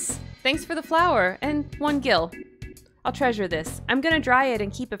 Eris, thanks for the flower, and 1 gil. I'll treasure this. I'm gonna dry it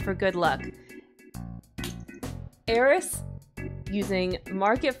and keep it for good luck. Eris, using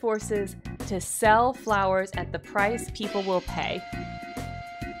market forces to sell flowers at the price people will pay.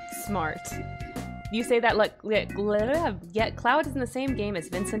 Smart. You say that like, yet Cloud is in the same game as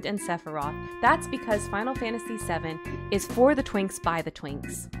Vincent and Sephiroth. That's because Final Fantasy VII is for the twinks by the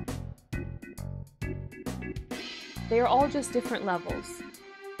twinks. They are all just different levels.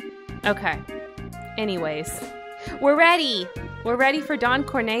 Okay. Anyways. We're ready! We're ready for Don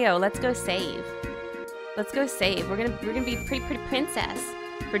Corneo. Let's go save. Let's go save. We're gonna be pretty princess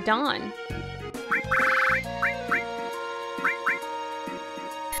for Don.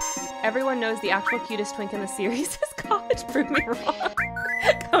 Everyone knows the actual cutest twink in the series is College. Prove me wrong.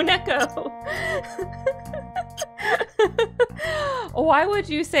 Koneko. Why would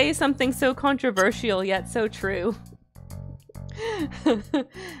you say something so controversial yet so true?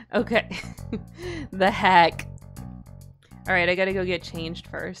 Okay. The heck. Alright, I gotta go get changed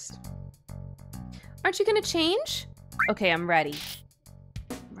first. Aren't you gonna change? Okay, I'm ready.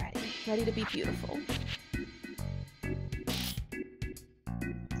 Ready. Ready to be beautiful.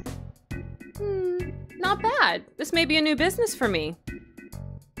 Not bad. This may be a new business for me.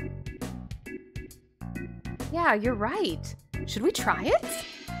 Yeah, you're right. Should we try it?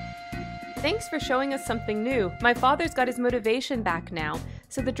 Thanks for showing us something new. My father's got his motivation back now,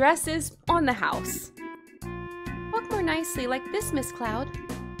 so the dress is on the house. Walk more nicely like this, Miss Cloud.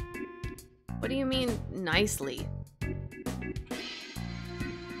 What do you mean, nicely?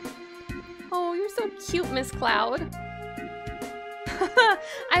 Oh, you're so cute, Miss Cloud.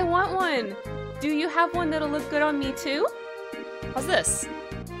 I want one. Do you have one that'll look good on me too? How's this?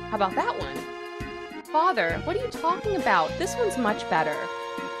 How about that one? Father, what are you talking about? This one's much better.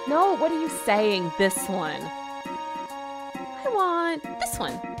 No, what are you saying? This one. I want this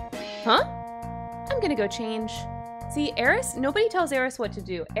one. Huh? I'm gonna go change. See, Eris, nobody tells Eris what to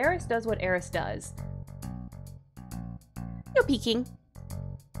do. Eris does what Eris does. No peeking.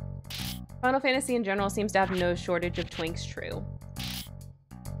 Final Fantasy in general seems to have no shortage of twinks, true.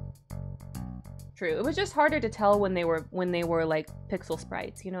 True. It was just harder to tell when they were like pixel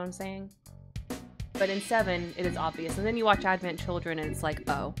sprites, you know what I'm saying? But in 7, it is obvious. And then you watch Advent Children and it's like,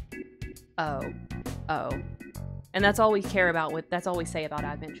 oh, Oh. Oh. And that's all we care about that's all we say about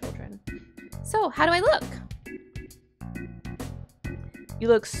Advent children. So, how do I look? You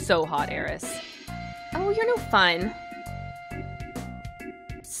look so hot, Eris. Oh, you're no fun.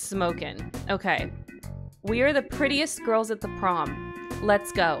 Smoking. Okay. We are the prettiest girls at the prom.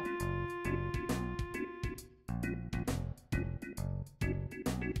 Let's go.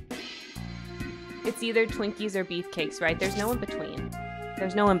 It's either Twinkies or beefcakes, right? There's no in between.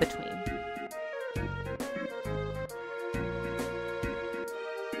 There's no in between.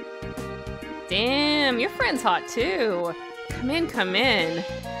 Damn, your friend's hot too. Come in, come in.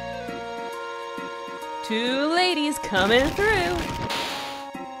 Two ladies coming through.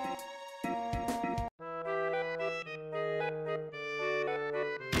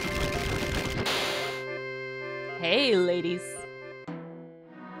 Hey, ladies.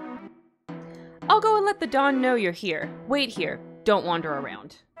 I'll go and let the Dawn know you're here. Wait here. Don't wander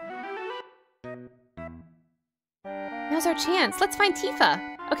around. Now's our chance. Let's find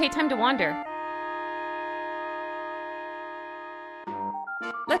Tifa. Okay, time to wander.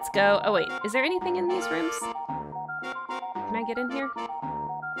 Let's go. Oh, wait. Is there anything in these rooms? Can I get in here?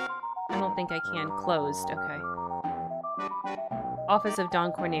 I don't think I can. Closed. Okay. Office of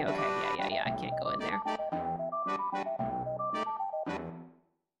Don Corneo. Okay, yeah. I can't go in there.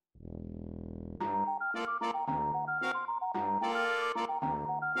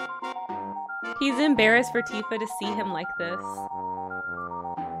 He's embarrassed for Tifa to see him like this.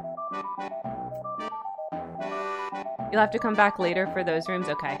 You'll have to come back later for those rooms?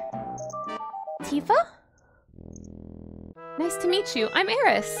 Okay. Tifa? Nice to meet you. I'm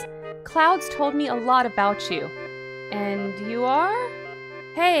Eris. Clouds told me a lot about you. And you are?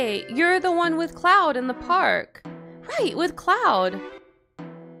 Hey, you're the one with Cloud in the park. Right, with Cloud.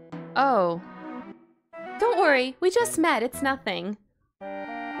 Oh. Don't worry, we just met. It's nothing.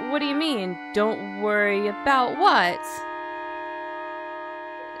 What do you mean? Don't worry about what?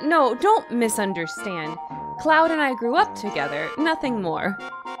 No, don't misunderstand. Cloud and I grew up together, nothing more.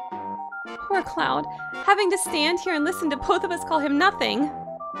 Poor Cloud, having to stand here and listen to both of us call him nothing.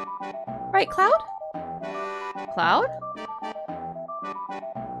 Right, Cloud? Cloud?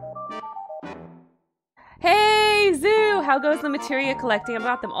 Hey, Zoo! How goes the materia collecting? I've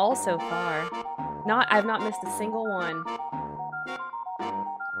got them all so far. I've not missed a single one.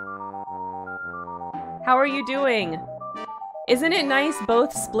 How are you doing? Isn't it nice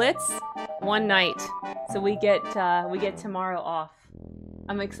both splits? One night. So we get tomorrow off.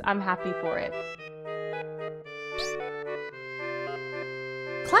 I'm happy for it.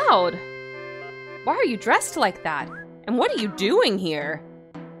 Cloud! Why are you dressed like that? And what are you doing here?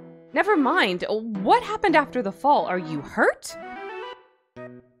 Never mind. What happened after the fall? Are you hurt?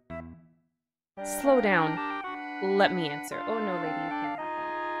 Slow down. Let me answer. Oh no, lady, you can't have that.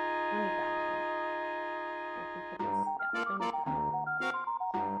 Don't need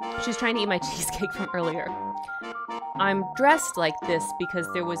that. She's trying to eat my cheesecake from earlier. I'm dressed like this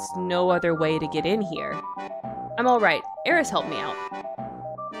because there was no other way to get in here. I'm alright. Eris helped me out.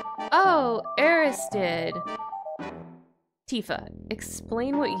 Oh, Eris did. Tifa,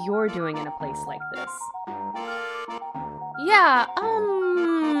 explain what you're doing in a place like this. Yeah,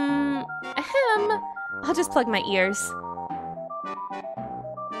 I'll just plug my ears.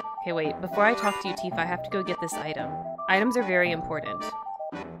 Okay, wait, before I talk to you, Tifa, I have to go get this item. Items are very important.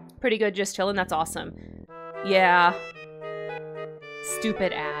 Pretty good, just chilling, that's awesome. Yeah.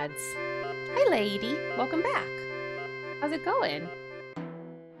 Stupid ads. Hi, lady. Welcome back. How's it going?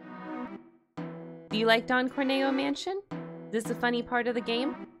 Do you like Don Corneo Mansion? Is this a funny part of the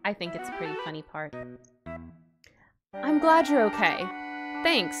game? I think it's a pretty funny part. I'm glad you're okay.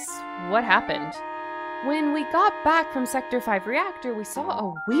 Thanks. What happened? When we got back from Sector 5 reactor, we saw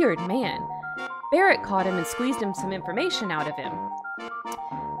a weird man. Barrett caught him and squeezed him some information out of him.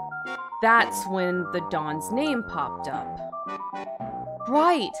 That's when the Don's name popped up.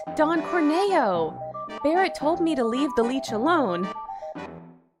 Right, Don Corneo. Barrett told me to leave the leech alone.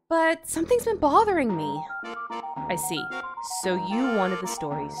 But something's been bothering me. I see. So you wanted the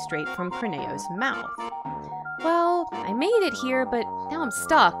story straight from Corneo's mouth. Well, I made it here, but now I'm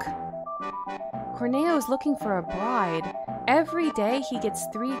stuck. Corneo's looking for a bride. Every day he gets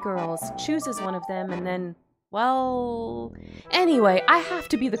 3 girls, chooses one of them, and then, well... Anyway, I have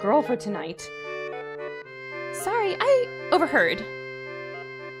to be the girl for tonight. Sorry, I overheard.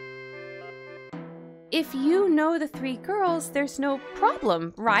 If you know the 3 girls, there's no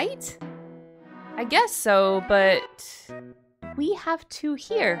problem, right? I guess so, but... we have 2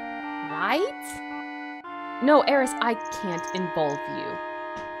 here, right? No, Eris, I can't involve you.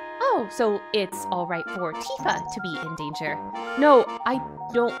 Oh, so it's all right for Tifa to be in danger. No, I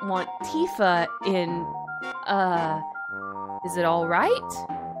don't want Tifa in, is it all right?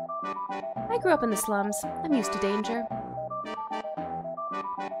 I grew up in the slums. I'm used to danger.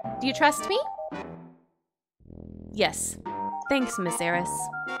 Do you trust me? Yes. Thanks, Miss Eris.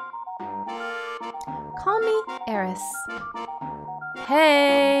 Call me Eris.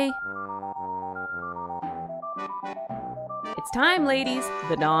 Hey! It's time, ladies.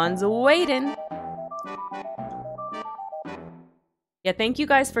 The dawn's waiting. Yeah, thank you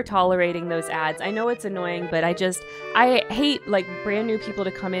guys for tolerating those ads. I know it's annoying, but I hate like brand new people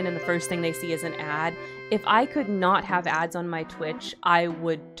to come in and the first thing they see is an ad. If I could not have ads on my Twitch, I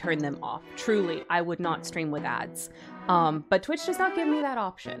would turn them off. Truly, I would not stream with ads. But Twitch does not give me that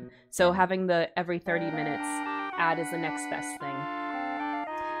option. So having the every 30 minutes ad is the next best thing.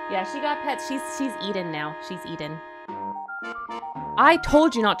 Yeah, she got pets. She's eating now. She's eating. I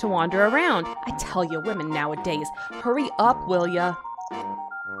told you not to wander around. I tell you, women nowadays. Hurry up, will ya?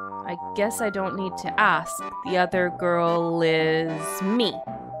 I guess I don't need to ask. The other girl is me,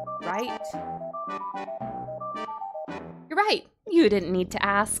 right? You're right. You didn't need to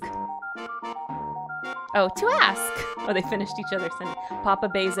ask. Oh, to ask. Oh, they finished each other's sentence. Papa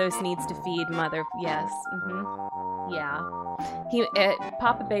Bezos needs to feed mother. Yes. Yeah.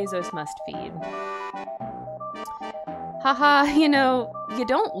 Papa Bezos must feed. Haha, you know, you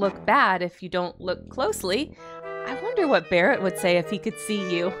don't look bad if you don't look closely. I wonder what Barrett would say if he could see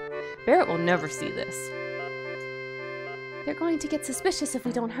you. Barrett will never see this. They're going to get suspicious if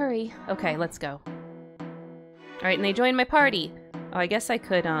we don't hurry. Okay, let's go. Alright, and they joined my party. Oh, I guess I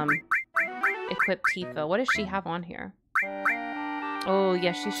could, equip Tifa. What does she have on here? Oh,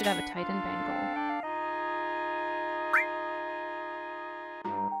 yes, she should have a Titan bangle.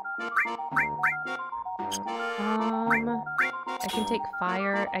 I can take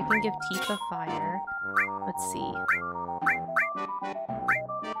fire. I can give Tifa fire. Let's see.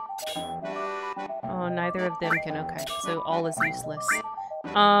 Oh, neither of them can. Okay, so all is useless.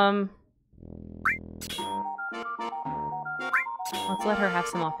 Let's let her have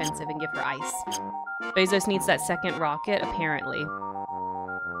some offensive and give her ice. Bezos needs that second rocket, apparently.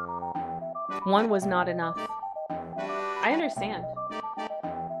 One was not enough. I understand.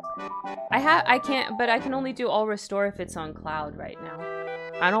 I can't, but I can only do all restore if it's on Cloud right now.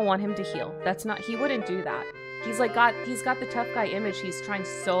 I don't want him to heal. That's not, he wouldn't do that. He's got the tough guy image. He's trying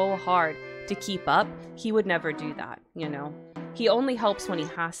so hard to keep up. He would never do that, you know? He only helps when he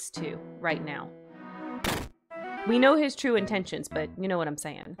has to, right now. We know his true intentions, but you know what I'm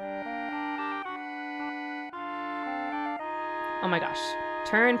saying. Oh my gosh.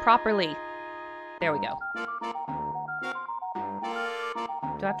 Turn properly. There we go.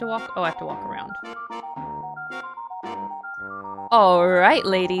 Do I have to walk? Oh, I have to walk around. All right,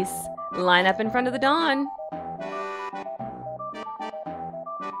 ladies. Line up in front of the dawn.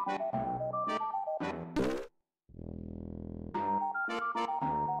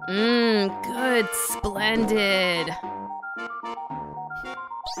 Good. Splendid.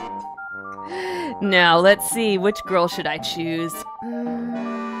 Now, let's see. Which girl should I choose?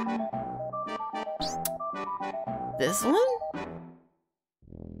 This one?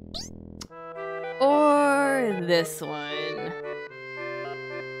 Or this one?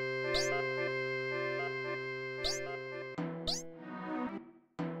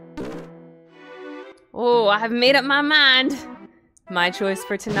 Oh, I have made up my mind. My choice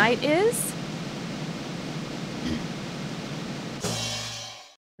for tonight is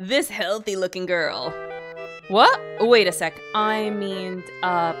this healthy-looking girl. What? Wait a sec. I mean,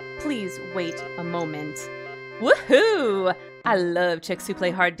 please wait a moment. Woohoo! I love chicks who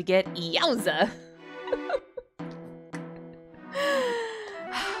play hard to get. Yowza!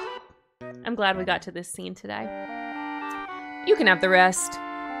 I'm glad we got to this scene today. You can have the rest.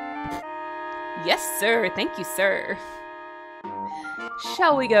 Yes, sir. Thank you, sir.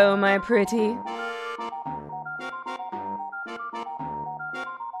 Shall we go, my pretty?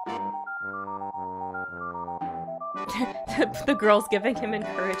 The girl's giving him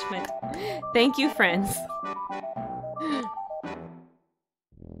encouragement. Thank you, friends.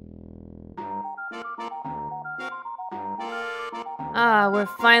 Ah, we're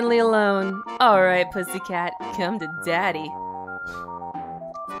finally alone. Alright, pussycat, come to daddy.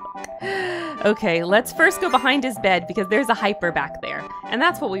 Okay, let's first go behind his bed because there's a hyper back there. And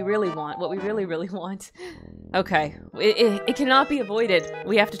that's what we really want, what we really, really want. Okay, it cannot be avoided.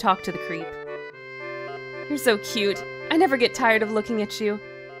 We have to talk to the creep. You're so cute. I never get tired of looking at you.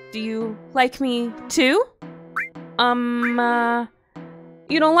 Do you like me too? You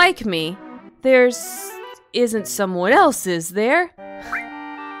don't like me? Isn't someone else, is there?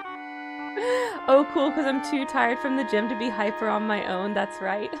 Oh, cool, because I'm too tired from the gym to be hyper on my own. That's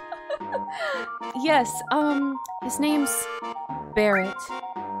right. Yes, his name's Barrett.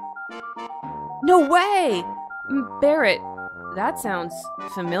 No way! Barrett, that sounds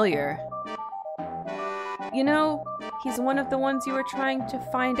familiar. You know, he's one of the ones you were trying to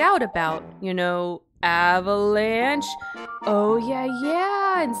find out about. You know, Avalanche. Oh,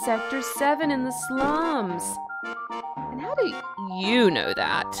 yeah, in Sector 7 in the slums. And how do you know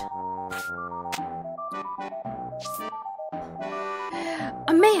that?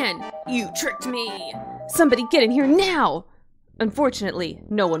 A man! You tricked me! Somebody get in here now! Unfortunately,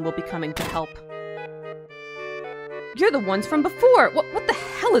 no one will be coming to help. You're the ones from before! What the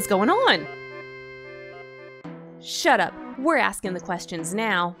hell is going on? Shut up. We're asking the questions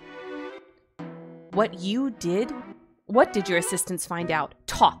now. What you did? What did your assistants find out?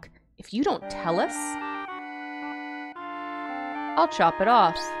 Talk. If you don't tell us, I'll chop it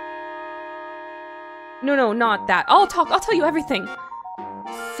off. No, not that. I'll talk. I'll tell you everything.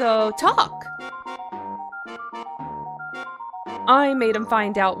 So, talk. I made him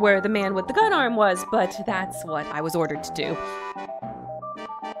find out where the man with the gun arm was, but that's what I was ordered to do.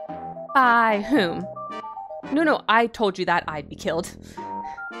 By whom? No, I told you that I'd be killed.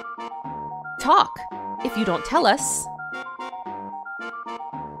 Talk. If you don't tell us,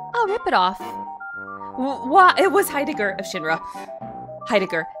 I'll rip it off. It was Heidegger of Shinra.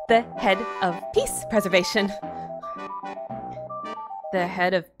 Heidegger, the head of peace preservation. The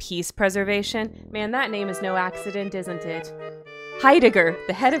head of peace preservation? Man, that name is no accident, isn't it? Heidegger,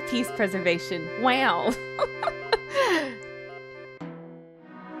 the head of peace preservation. Wow.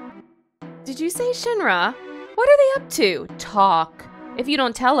 Did you say Shinra? What are they up to? Talk. If you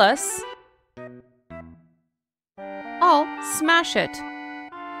don't tell us, I'll smash it.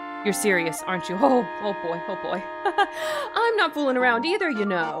 You're serious, aren't you? Oh boy. I'm not fooling around either, you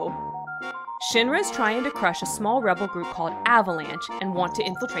know. Shinra's trying to crush a small rebel group called Avalanche and want to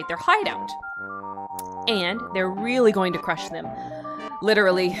infiltrate their hideout. And they're really going to crush them.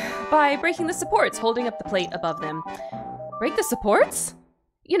 Literally, by breaking the supports holding up the plate above them. Break the supports?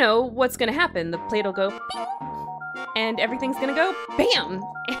 You know, what's gonna happen? The plate will go bing, and everything's gonna go BAM!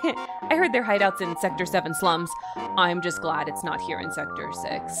 I heard their hideouts in Sector 7 slums. I'm just glad it's not here in Sector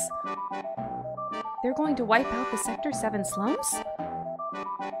 6. They're going to wipe out the Sector 7 slums?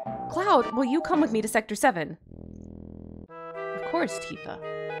 Cloud, will you come with me to Sector 7? Of course, Tifa.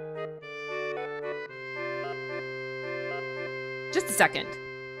 Just a second.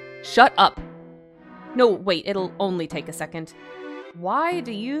 Shut up. No, wait, it'll only take a second. Why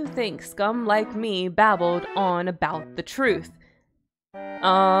do you think scum like me babbled on about the truth?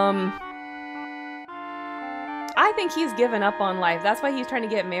 I think he's given up on life. That's why he's trying to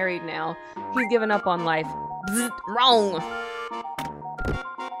get married now. He's given up on life. Bzz, wrong.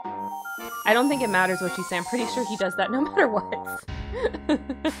 I don't think it matters what you say. I'm pretty sure he does that no matter what.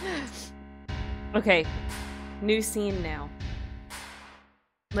 Okay, new scene now.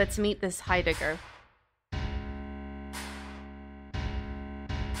 Let's meet this Heidegger.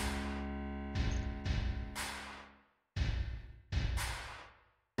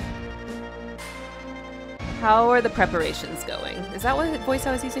 How are the preparations going? Is that what voice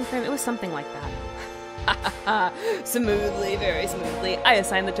I was using for him? It was something like that. Smoothly, very smoothly. I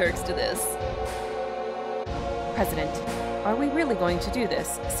assign the Turks to this. President, are we really going to do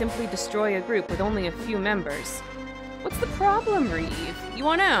this? Simply destroy a group with only a few members? What's the problem, Reeve? You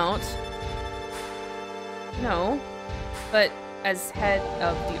want out? No. But as head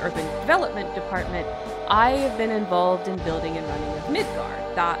of the Urban Development Department, I have been involved in building and running of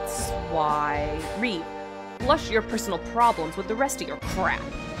Midgard. That's why... Reeve, flush your personal problems with the rest of your crap.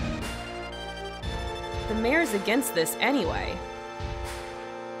 The mayor's against this anyway.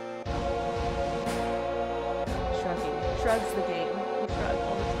 Shrugs the game. We shrug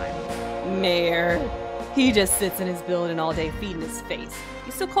all the time. Mayor. He just sits in his building all day feeding his face.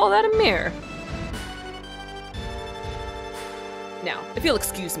 You still call that a mayor? Now, if you'll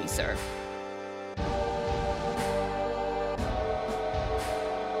excuse me, sir.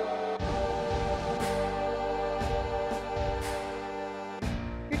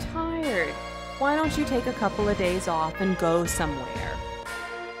 You're tired. Why don't you take a couple of days off and go somewhere?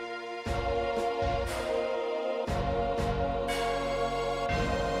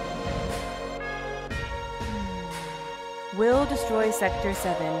 We'll destroy Sector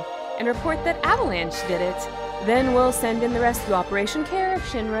 7 and report that Avalanche did it. Then we'll send in the rescue operation care of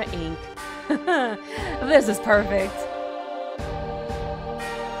Shinra Inc. This is perfect.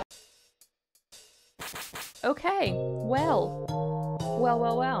 Okay, well.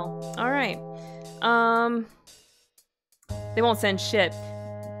 All right. They won't send shit.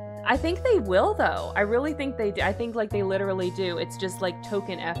 I think they will, though. I really think they do. I think, like, they literally do. It's just, like,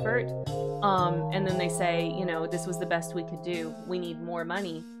 token effort. And then they say, you know, this was the best we could do. We need more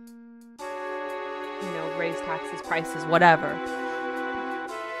money. You know, raise taxes, prices, whatever.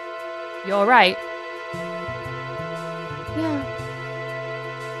 You all right? Yeah.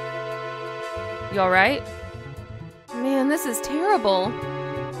 You all right? Man, this is terrible.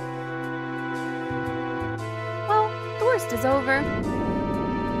 Well, the worst is over.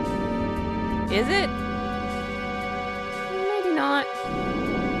 Is it? Maybe not.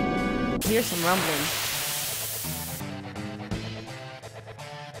 Here's some rumbling.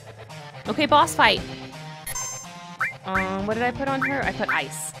 Okay, boss fight. What did I put on her? I put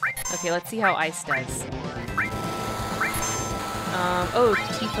ice. Okay, let's see how ice does. Oh,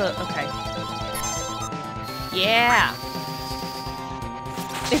 Tifa, okay. Yeah!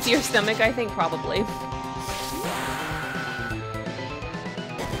 It's your stomach, I think, probably.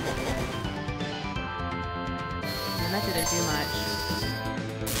 And that didn't do much.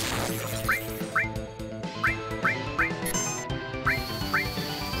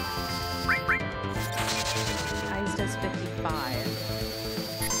 Ice does 55.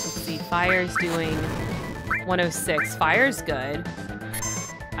 Let's see, Fire's doing 106. Fire's good.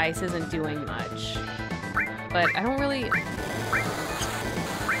 Ice isn't doing much. But I don't really...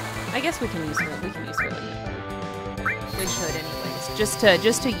 I guess we can use her. We can use her limit. We should anyways. Just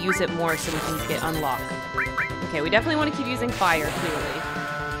to use it more so we can get unlocked. Okay, we definitely want to keep using fire, clearly.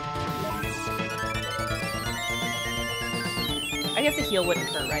 I guess a heal wouldn't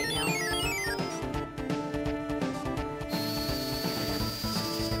hurt right now.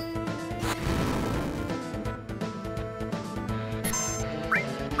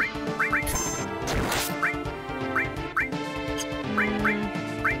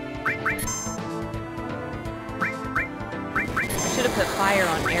 Fire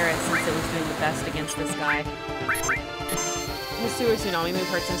on Eris since it was doing the best against this guy. The sewer tsunami move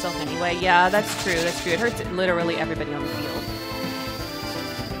hurts himself anyway. Yeah, that's true. That's true. It hurts literally everybody on the field.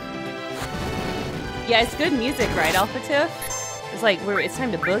 Yeah, it's good music, right, Alpha Tiff? It's like it's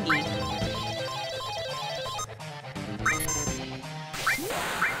time to boogie.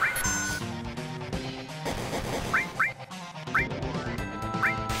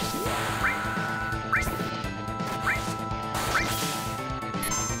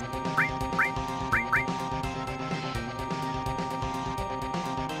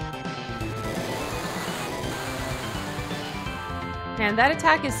 Man, that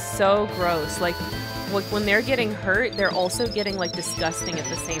attack is so gross. Like, when they're getting hurt, they're also getting, like, disgusting at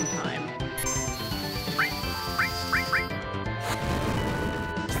the same time.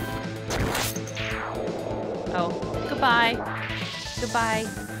 Oh, goodbye. Goodbye.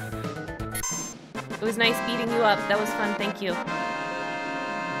 It was nice beating you up. That was fun, thank you.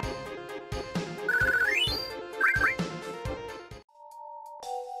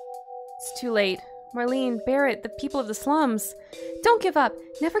 It's too late. Marlene, Barrett, the people of the slums. Don't give up.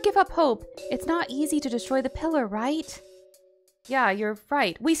 Never give up hope. It's not easy to destroy the pillar, right? Yeah, you're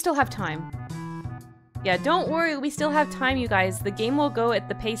right. We still have time. Yeah, don't worry. We still have time, you guys. The game will go at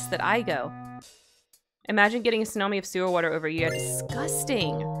the pace that I go. Imagine getting a tsunami of sewer water over you.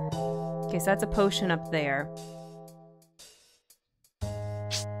 Disgusting. Okay, so that's a potion up there.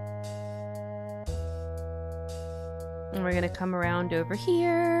 And we're gonna come around over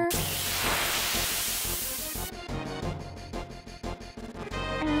here.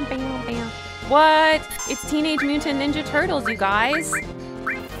 What? It's Teenage Mutant Ninja Turtles, you guys. Do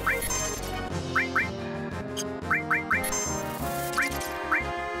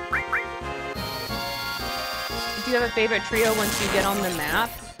you have a favorite trio once you get on the map?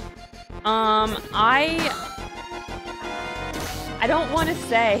 I don't want to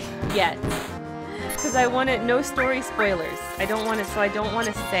say yet. Because I want to, no story spoilers. I don't want to say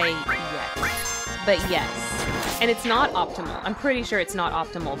yet. But yes. And it's not optimal. I'm pretty sure it's not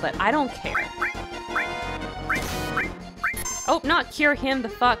optimal, but I don't care. Oh, not cure him, the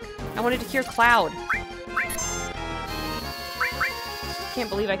fuck. I wanted to cure Cloud. Can't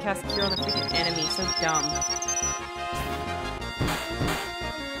believe I cast cure on a freaking enemy. So dumb.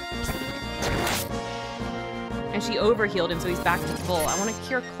 And she overhealed him, so he's back to full. I want to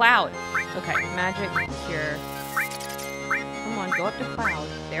cure Cloud. Okay, magic, cure. Come on, go up to Cloud.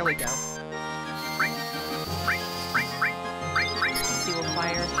 There we go. Will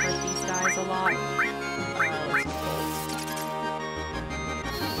fire hurt these guys a lot.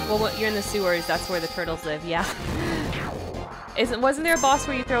 Let's well, you're in the sewers. That's where the turtles live. Yeah. Wasn't there a boss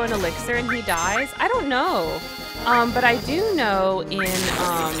where you throw an elixir and he dies? I don't know. But I do know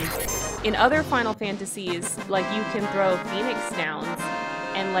in other Final Fantasies, like you can throw Phoenix Downs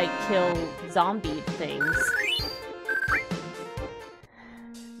and like kill zombie things.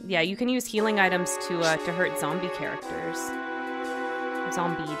 Yeah, you can use healing items to hurt zombie characters.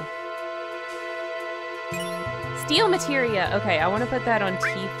 Zombied. Steel materia. Okay, I want to put that on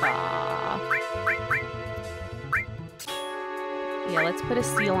Tifa. Yeah, let's put a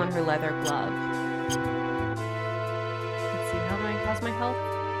seal on her leather glove. Let's see, how's my health?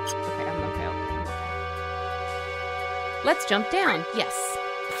 Okay, I'm okay. Let's jump down. Yes.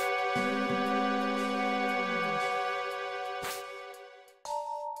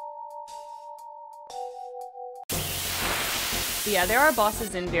 Yeah, there are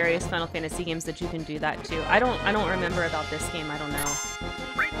bosses in various Final Fantasy games that you can do that too. I don't remember about this game. I don't know.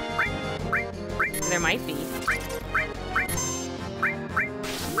 There might be.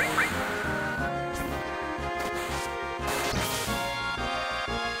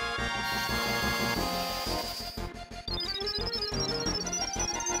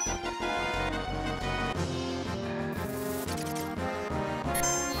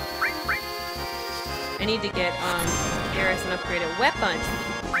 I need to get Eris an upgraded weapon.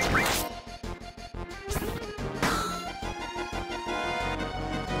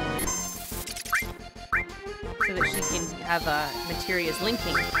 So that she can have Materia's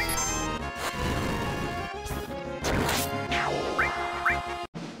linking.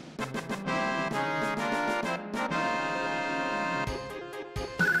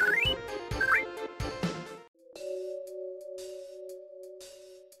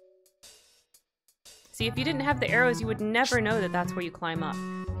 See, if you didn't have the arrows, you would never know that that's where you climb up.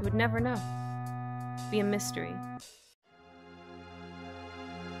 You would never know. It'd be a mystery.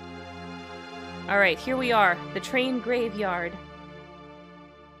 Alright, here we are. The train graveyard.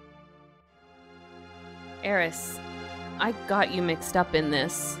 Eris, I got you mixed up in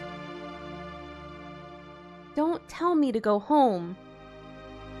this. Don't tell me to go home.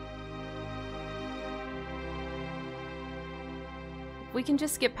 If we can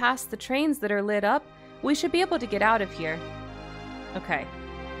just get past the trains that are lit up, we should be able to get out of here. Okay.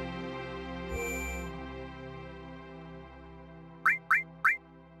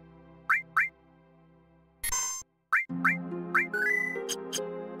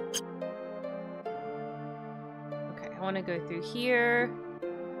 Okay, I want to go through here.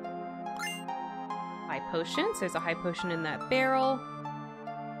 High potions. There's a high potion in that barrel.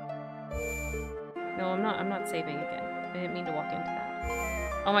 No, I'm not saving again. I didn't mean to walk into that.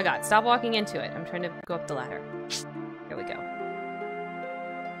 Oh my god, stop walking into it. I'm trying to go up the ladder. Here we go.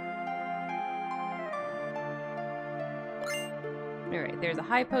 Alright, there's a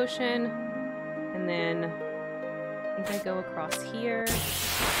high potion. And then I think I go across here.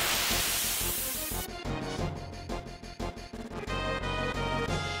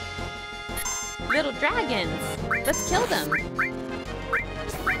 Little dragons! Let's kill them!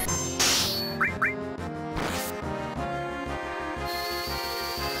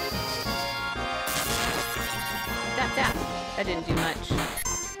 That didn't do much.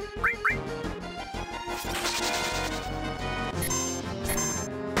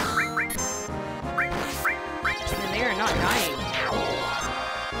 And they are not dying.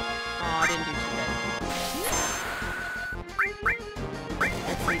 Aw, didn't do too good.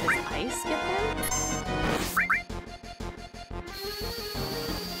 Let's see, does ice get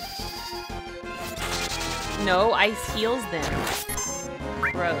them? No, ice heals them.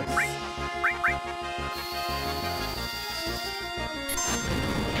 Gross.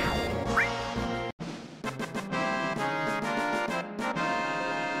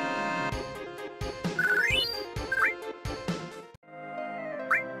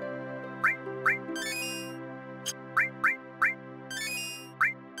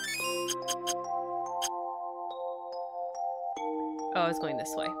 Oh, I was going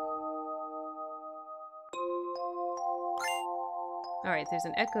this way. Alright, there's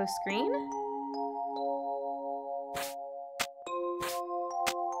an echo screen.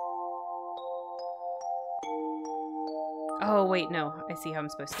 Oh, wait, no. I see how I'm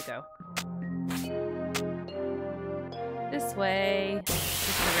supposed to go. This way.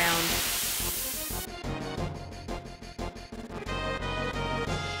 Just around.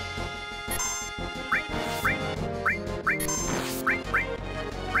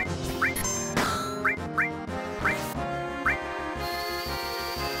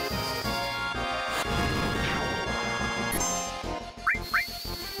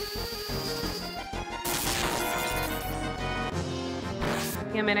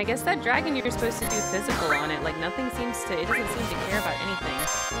 Yeah, man, I guess that dragon you're supposed to do physical on it. Like, nothing seems to... It doesn't seem to care about anything.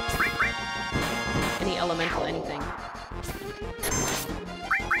 Any elemental anything.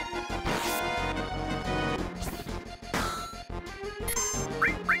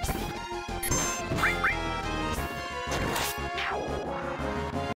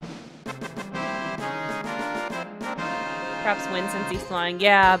 Perhaps wind since he's flying.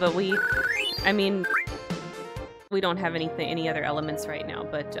 Yeah, but I mean, we don't have any other elements right now,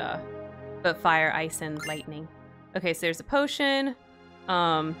 but fire, ice, and lightning. Okay, so there's a potion.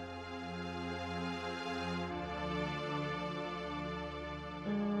 Can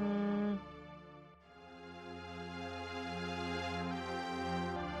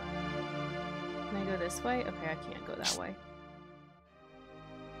I go this way? Okay, I can't go that way.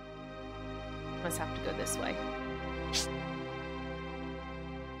 Must have to go this way.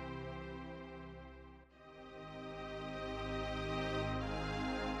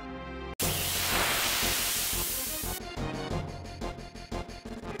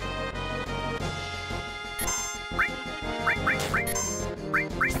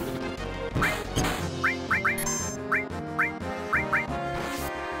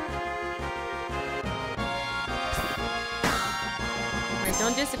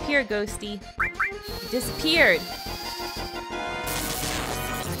 Don't disappear, Ghosty. You disappeared.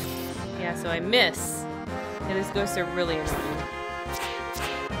 Yeah, so I miss. Yeah, these ghosts are really annoying.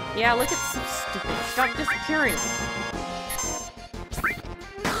 Yeah, look, it's so stupid. Stop disappearing.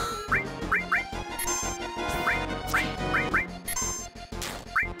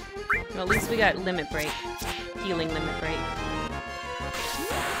 Well, at least we got limit break. Healing limit break.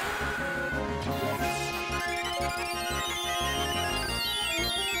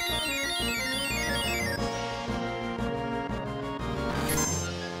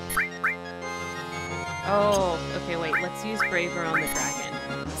 Oh, okay, wait. Let's use Braver on the dragon.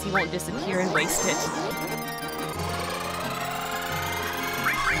 So he won't disappear and waste it.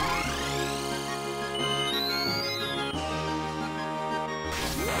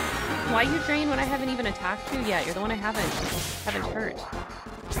 Why you drain when I haven't even attacked you yet? You're the one I haven't hurt.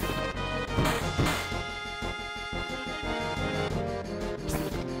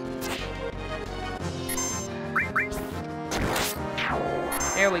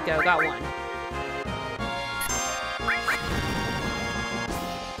 There we go, got one.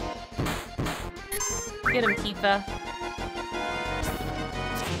 Get him, Tifa.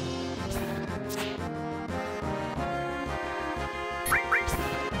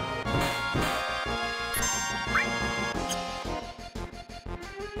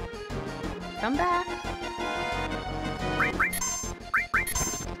 Come back.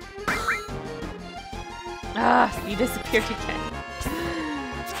 Ah, you disappeared again.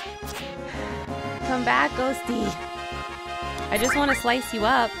 Come back, Ghosty. I just want to slice you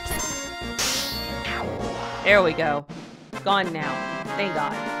up. There we go. Gone now. Thank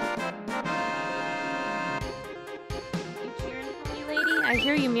God. You cheering for me, lady? I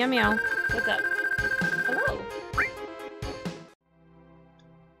hear you, meow meow. What's up? Hello.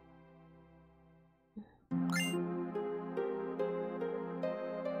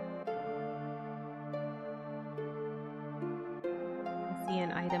 I see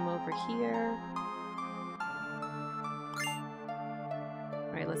an item over here.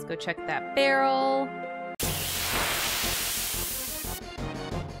 Alright, let's go check that barrel.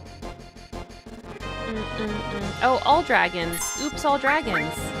 Oh, all dragons. Oops, all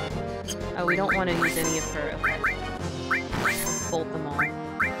dragons. Oh, we don't want to use any of her. Okay. Let's bolt them all.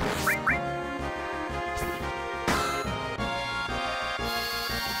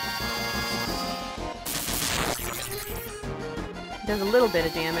 Does a little bit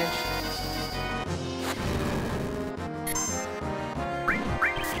of damage.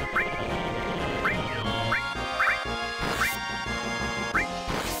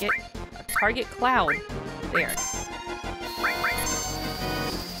 Get a target cloud. There.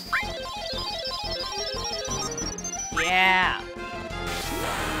 Yeah.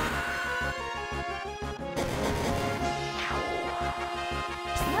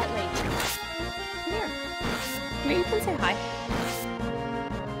 What, lady? Come here. Come here, you can say hi.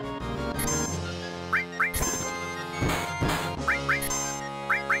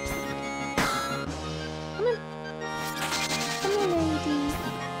 Come in. Come here, lady.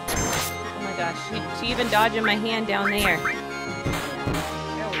 Oh my gosh, she even dodging my hand down there.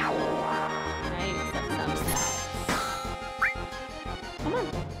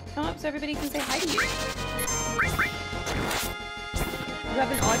 So everybody can say hi to you. You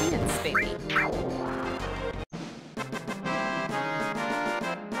have an audience, baby.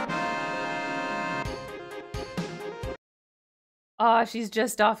 Oh, she's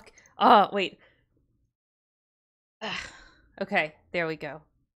just off. Oh, wait. Okay, there we go.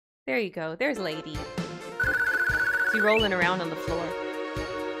 There you go. There's Lady. She's rolling around on the floor.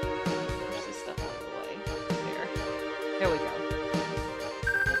 Push this stuff out of the way. There. There we go.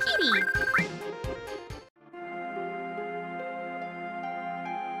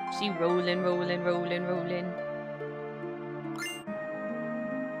 She rolling, rolling, rolling, rolling.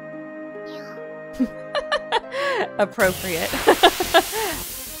 Appropriate.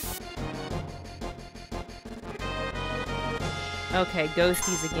 Okay,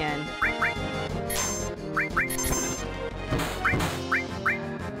 ghosties again.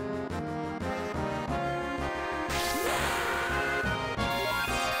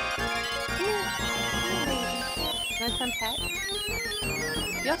 Want some pet?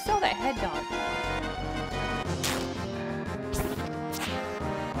 Y'all saw that head dog.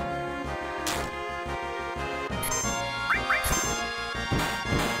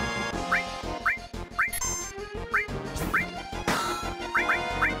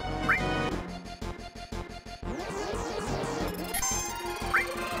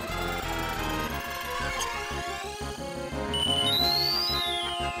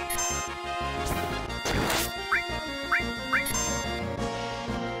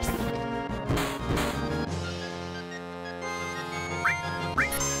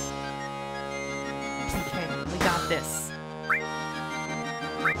 This.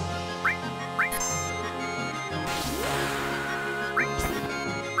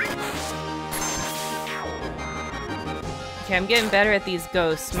 Okay, I'm getting better at these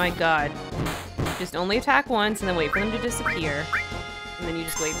ghosts, my god. Just only attack once and then wait for them to disappear. And then you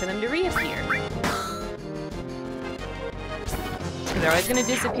just wait for them to reappear. They're always gonna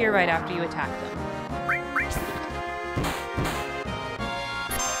disappear right after you attack them.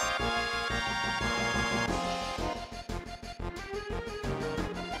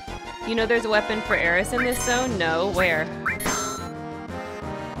 You know there's a weapon for Eris in this zone? No, where?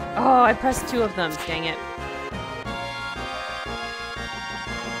 Oh, I pressed 2 of them, dang it.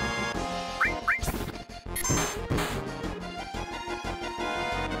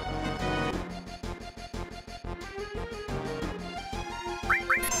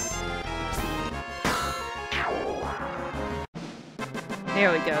 There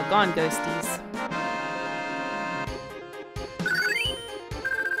we go, gone ghosties.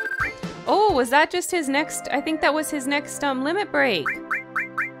 Oh, was that just his next? I think that was his next limit break.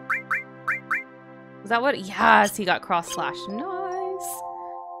 Was that what? Yes, he got cross slash. Nice.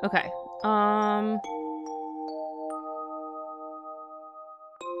 Okay.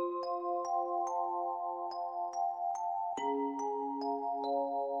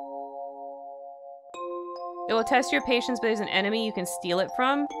 It will test your patience, but there's an enemy you can steal it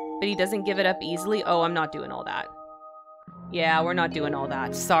from, but he doesn't give it up easily. Oh, I'm not doing all that. Yeah, we're not doing all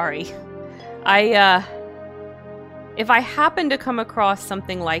that. Sorry. If I happen to come across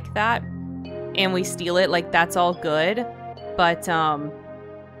something like that and we steal it, like, that's all good. But, I'm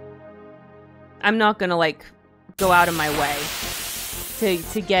not gonna, like, go out of my way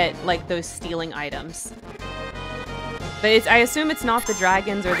to get, like, those stealing items. But I assume it's not the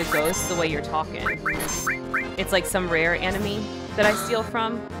dragons or the ghosts the way you're talking. It's, like, some rare enemy that I steal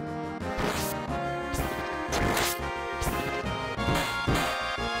from.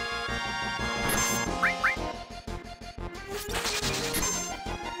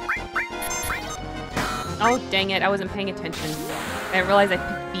 Oh, dang it. I wasn't paying attention. I didn't realize I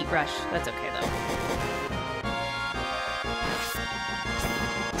picked Beat Rush. That's okay, though.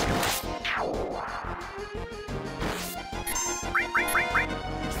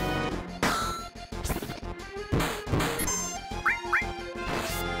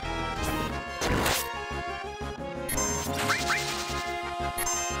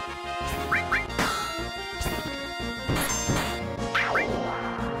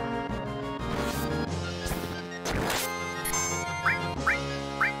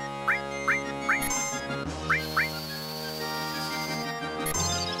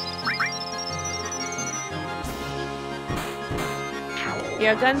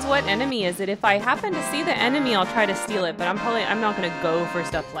 Yeah, guns, what enemy is it? If I happen to see the enemy, I'll try to steal it, but I'm not gonna go for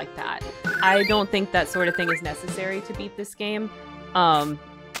stuff like that. I don't think that sort of thing is necessary to beat this game. Oh,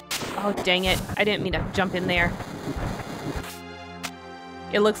 dang it. I didn't mean to jump in there.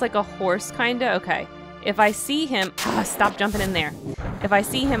 It looks like a horse, kinda? Okay. If I see him... stop jumping in there. If I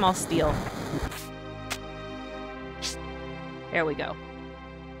see him, I'll steal. There we go.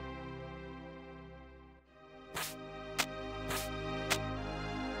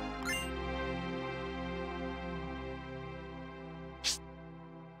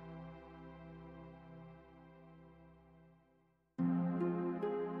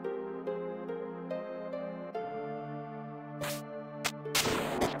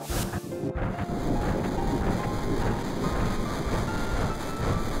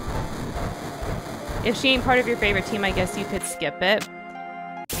 If she ain't part of your favorite team, I guess you could skip it.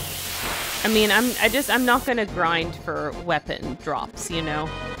 I mean, I'm not gonna grind for weapon drops, you know?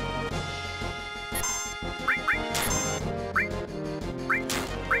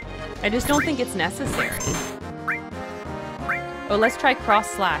 I just don't think it's necessary. Oh, let's try cross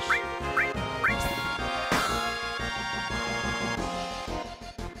slash.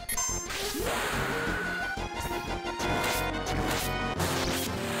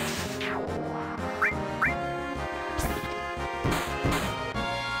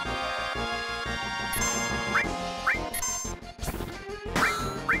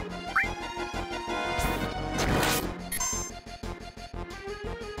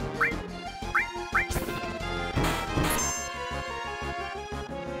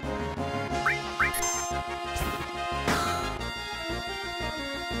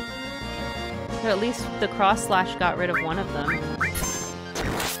 But at least the cross slash got rid of one of them.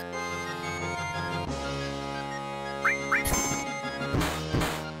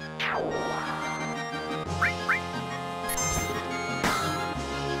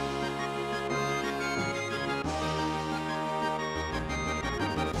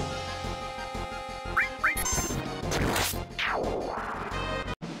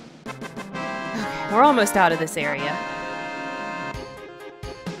 Okay, we're almost out of this area.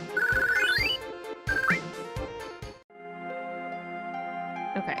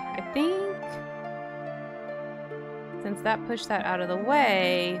 That pushed that out of the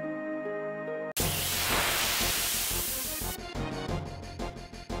way.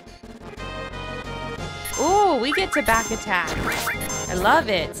 Ooh, we get to back attack. I love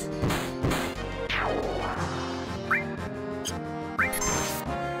it.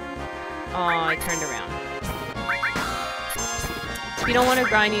 Oh, I turned around. If you don't want to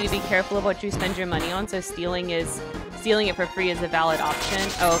grind, you need to be careful of what you spend your money on, so stealing it for free is a valid option.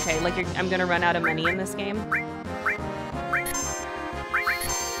 Oh, okay, like I'm gonna run out of money in this game.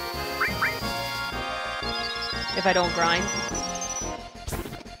 If I don't grind.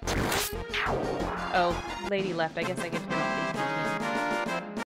 Oh, lady left. I guess I can turn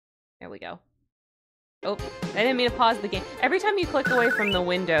off. There we go. Oh, I didn't mean to pause the game. Every time you click away from the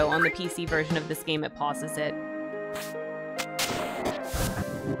window on the PC version of this game, it pauses it.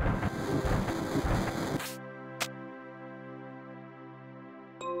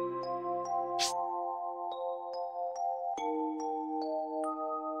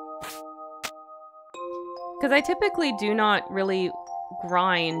 Because I typically do not really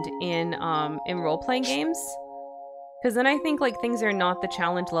grind in role-playing games. Because then I think like things are not the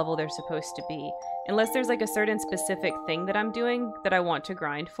challenge level they're supposed to be. Unless there's like a certain specific thing that I'm doing that I want to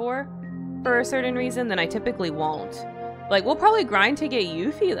grind for a certain reason, then I typically won't. Like, we'll probably grind to get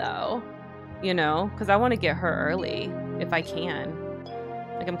Yuffie though. You know? Because I want to get her early, if I can.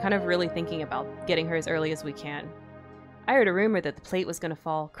 Like, I'm kind of really thinking about getting her as early as we can. I heard a rumor that the plate was going to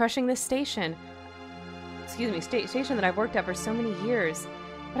fall, crushing this station. Excuse me, station that I've worked at for so many years,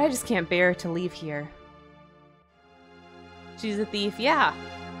 but I just can't bear to leave here. She's a thief, yeah.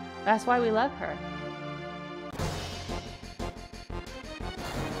 That's why we love her.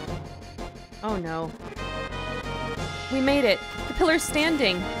 Oh no. We made it. The pillar's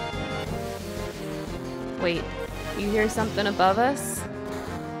standing. Wait, you hear something above us?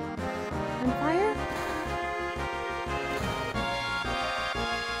 On fire?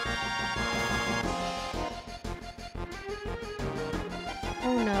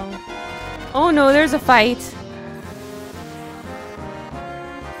 Oh no. Oh no, there's a fight.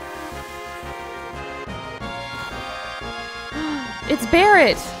 It's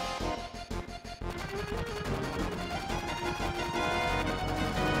Barrett!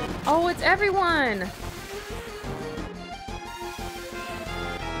 Oh, it's everyone!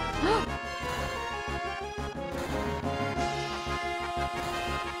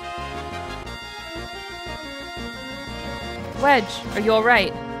 Wedge, are you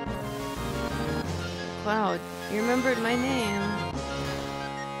alright? Wow, you remembered my name.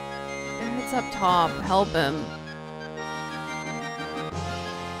 Barrett's up top, help him.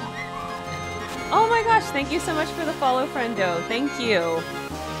 Oh my gosh, thank you so much for the follow, friendo. Thank you.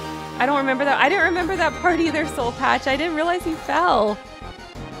 I don't remember that. I didn't remember that part either, Soul Patch. I didn't realize he fell.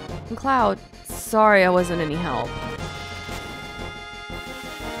 And Cloud, sorry I wasn't any help.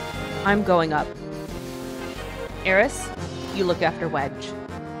 I'm going up. Eris, you look after Wedge.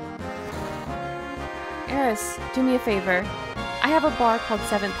 Eris, do me a favor. I have a bar called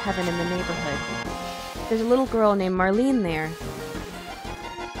Seventh Heaven in the neighborhood. There's a little girl named Marlene there.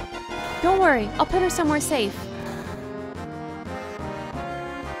 Don't worry, I'll put her somewhere safe.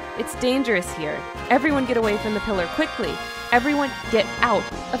 It's dangerous here. Everyone get away from the pillar, quickly. Everyone get out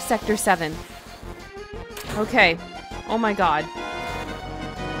of Sector 7. Okay. Oh my god.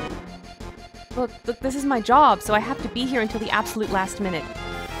 Look, this is my job, so I have to be here until the absolute last minute.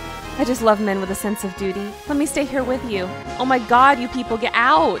 I just love men with a sense of duty. Let me stay here with you. Oh my god, you people, get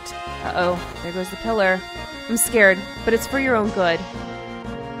out! Uh-oh, there goes the pillar. I'm scared, but it's for your own good.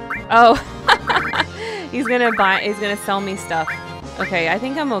 Oh, he's gonna sell me stuff. Okay, I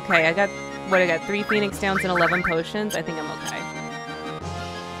think I'm okay. I got 3 Phoenix Downs and 11 potions. I think I'm okay.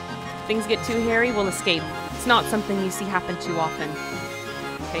 If things get too hairy, we'll escape. It's not something you see happen too often.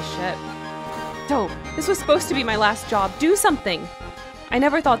 Okay, shit. Dope. This was supposed to be my last job. Do something! I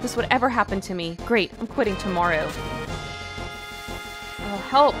never thought this would ever happen to me. Great, I'm quitting tomorrow. Oh,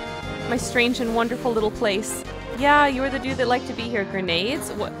 help! My strange and wonderful little place. Yeah, you're the dude that liked to be here.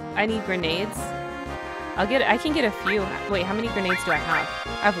 Grenades? What? I need grenades. I can get a few. Wait, how many grenades do I have?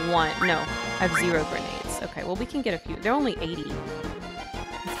 I have 1. No, I have 0 grenades. Okay, well we can get a few. They're only 80.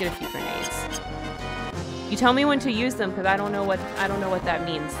 Let's get a few grenades. You tell me when to use them, because I don't know what that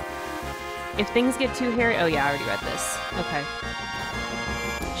means. If things get too hairy... Oh yeah, I already read this. Okay.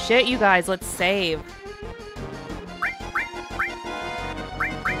 Shit, you guys, let's save.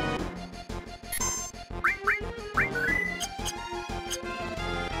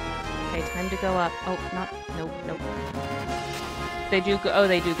 Okay, time to go up. Oh, nope. They do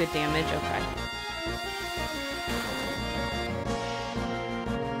good damage, okay.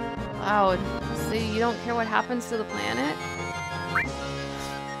 Wow, so you don't care what happens to the planet?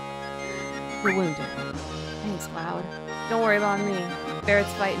 You're wounded. Thanks, Cloud. Don't worry about me.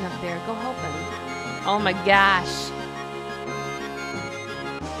 Barrett's fighting up there. Go help him. Oh my gosh.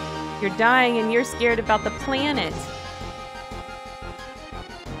 You're dying and you're scared about the planet.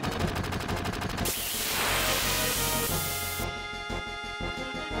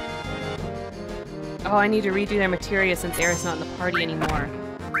 Oh, I need to redo their materia since Aerith's not in the party anymore.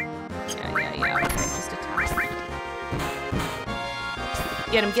 Yeah. Okay, just attack.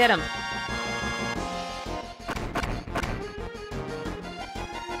 Get him.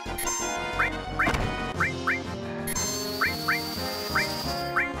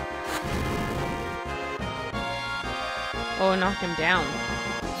 Oh, knock him down.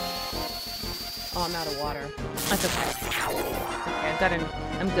 Oh, I'm out of water. That's okay. Okay,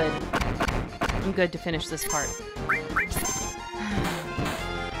 I'm good. I'm good to finish this part.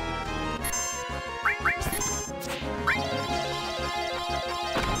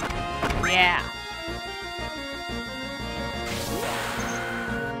 Yeah.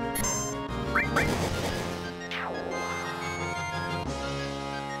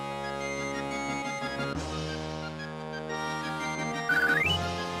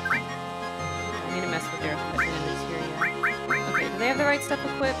 I need to mess with their equipment and materia. Okay, do they have the right stuff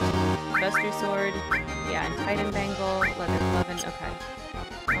equipped? Buster Sword, yeah, and Titan Bangle, Leather Glove, and okay.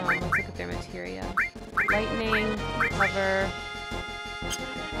 Let's look at their materia. Lightning, cover.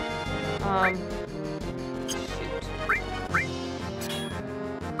 Shoot.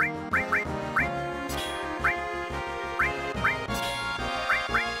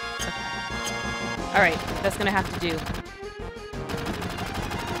 Okay. Alright, that's gonna have to do.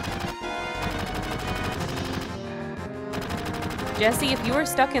 Jesse, if you were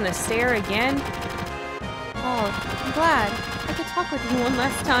stuck in the stair again... Oh, I'm glad. I could talk with you one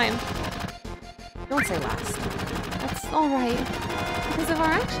last time. Don't say last. That's alright. Because of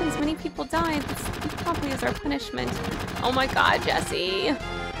our actions, many people died. This probably is our punishment. Oh my god, Jesse!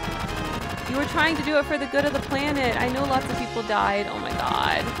 You were trying to do it for the good of the planet. I know lots of people died. Oh my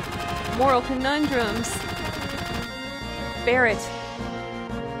god. Moral conundrums. Barrett.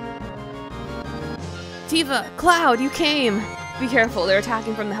 Tifa, Cloud, you came! Be careful, they're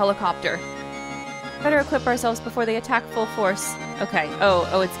attacking from the helicopter. Better equip ourselves before they attack full force. Okay.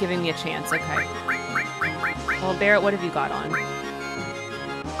 Oh, it's giving me a chance. Okay. Well, Barrett, what have you got on?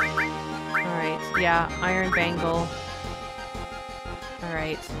 Alright, yeah, Iron Bangle.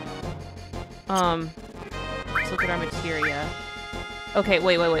 Alright. Let's look at our materia. Okay,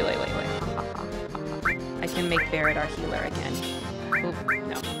 wait. I can make Barrett our healer again. Oop,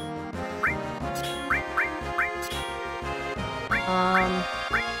 no.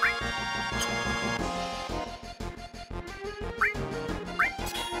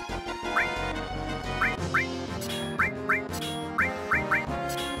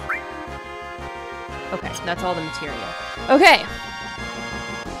 Okay, that's all the materia. Okay!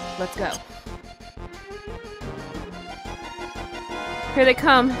 Let's go. Here they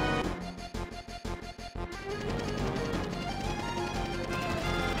come.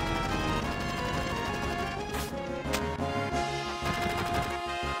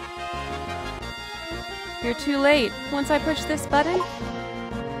 You're too late. Once I push this button...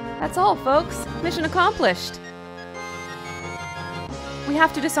 That's all, folks. Mission accomplished. We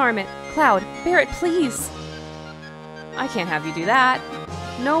have to disarm it. Cloud, Barrett, please! I can't have you do that.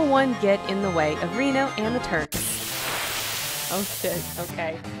 No one get in the way of Reno and the Turks. Oh shit,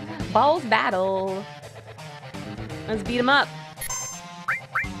 okay. Balls battle. Let's beat him up.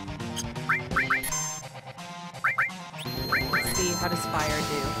 Let's see, how does fire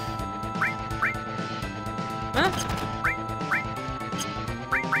do? Huh?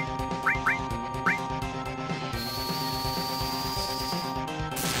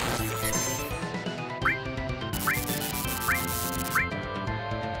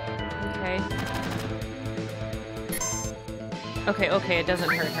 Okay, it doesn't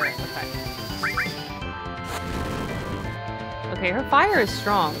hurt her. Okay, her fire is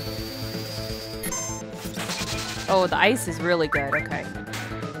strong. Oh, the ice is really good. Okay.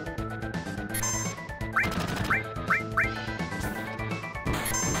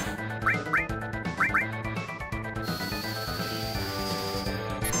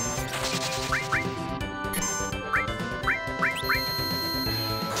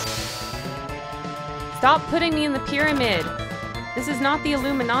 Stop putting me in the pyramid. This is not the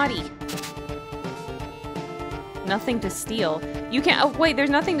Illuminati. Nothing to steal. You can't. Oh, wait, there's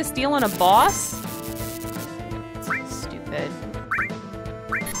nothing to steal on a boss? Stupid.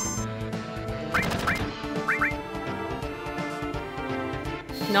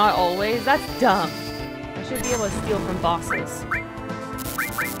 Not always? That's dumb. I should be able to steal from bosses.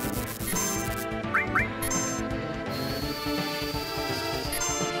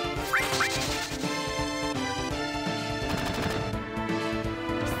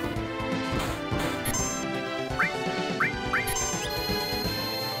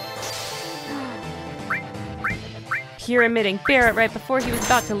 Pyramiding Barrett right before he was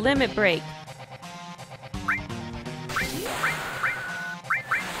about to limit break.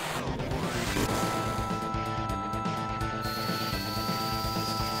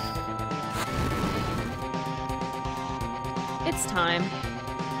 It's time.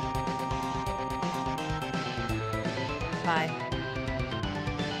 Bye.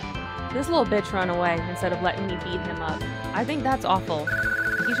 This little bitch ran away instead of letting me beat him up. I think that's awful.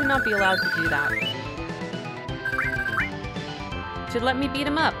 He should not be allowed to do that. Should let me beat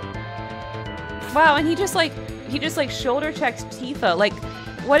him up. Wow, and he just like shoulder checks Tifa. Like,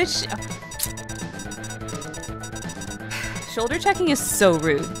 what is she? Shoulder checking is so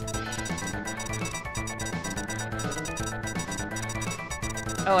rude.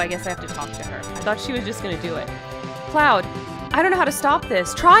 Oh, I guess I have to talk to her. I thought she was just gonna do it. Cloud, I don't know how to stop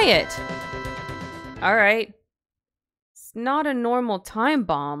this. Try it. All right. It's not a normal time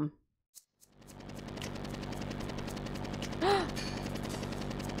bomb.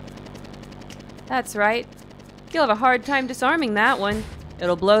 That's right. You'll have a hard time disarming that one.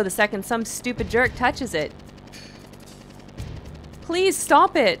 It'll blow the second some stupid jerk touches it. Please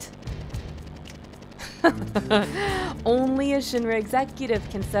stop it! Only a Shinra executive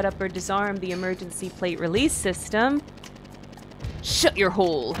can set up or disarm the emergency plate release system. Shut your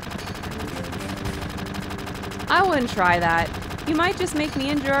hole! I wouldn't try that. You might just make me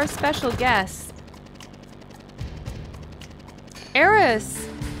injure our special guest. Eris!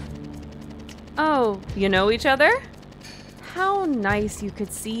 Oh, you know each other? How nice you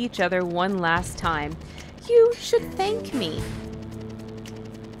could see each other one last time. You should thank me.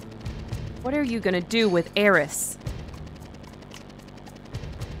 What are you gonna do with Eris?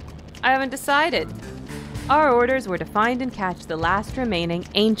 I haven't decided. Our orders were to find and catch the last remaining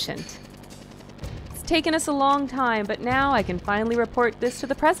ancient. It's taken us a long time, but now I can finally report this to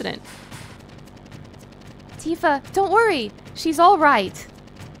the president. Tifa, don't worry. She's all right.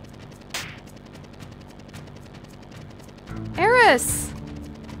 Eris!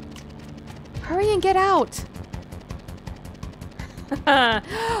 Hurry and get out.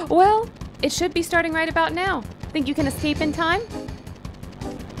 Well, it should be starting right about now. Think you can escape in time?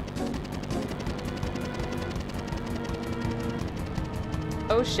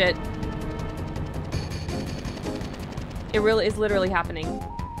 Oh shit. It really is literally happening.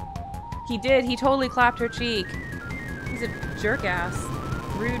 He did. He totally clapped her cheek. He's a jerk-ass.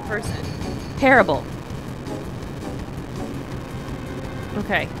 Rude person. Terrible.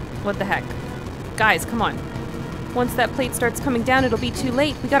 Okay. What the heck? Guys, come on. Once that plate starts coming down, it'll be too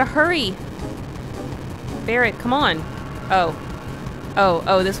late. We gotta hurry. Barrett, come on. Oh,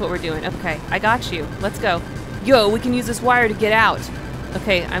 this is what we're doing. Okay, I got you. Let's go. Yo, we can use this wire to get out.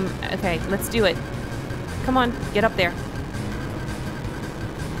 Okay, okay, let's do it. Come on, get up there.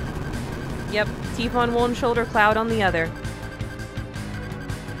 Yep, Tifa on one shoulder, Cloud on the other.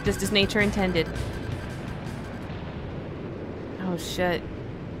 Just as nature intended. Oh, shit.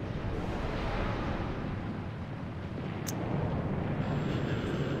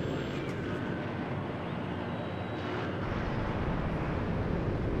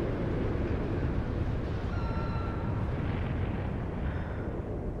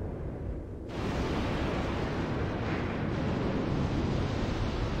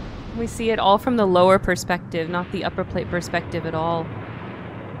 We see it all from the lower perspective, not the upper plate perspective at all.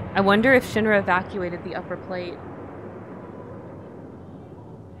 I wonder if Shinra evacuated the upper plate.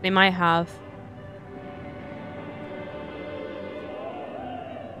 They might have.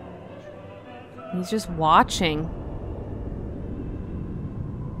 He's just watching.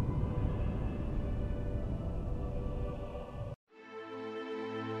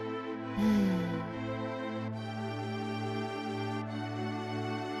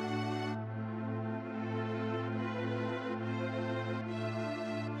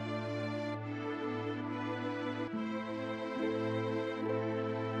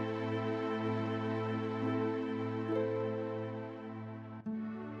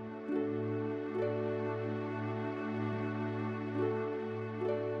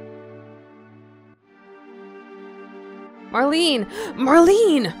 Marlene!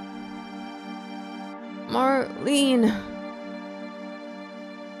 Marlene! Marlene!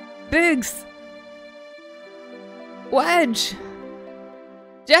 Biggs! Wedge!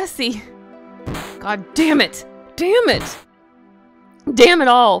 Jesse! God damn it! Damn it! Damn it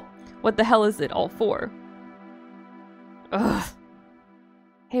all! What the hell is it all for? Ugh.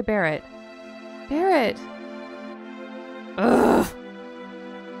 Hey, Barrett. Barrett! Ugh.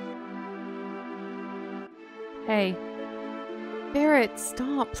 Hey. Barrett,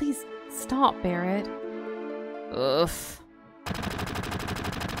 stop. Please stop, Barrett. Ugh.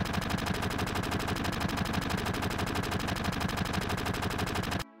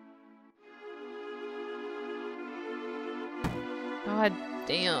 God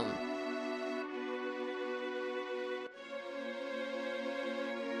damn.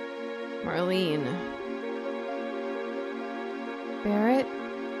 Marlene. Barrett?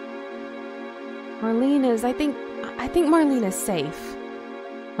 Marlene is, I think Marlene is safe.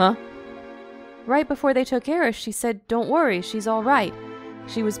 Huh? Right before they took Eris, she said, "Don't worry, she's all right."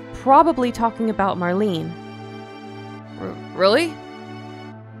 She was probably talking about Marlene. Really?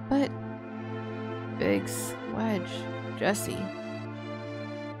 But Biggs, Wedge, Jesse.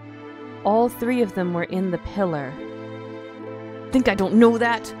 All three of them were in the pillar. Think I don't know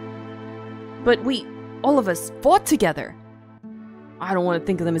that? But all of us fought together. I don't want to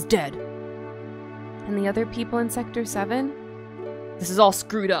think of them as dead. And the other people in Sector 7? This is all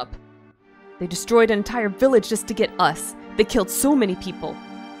screwed up. They destroyed an entire village just to get us. They killed so many people.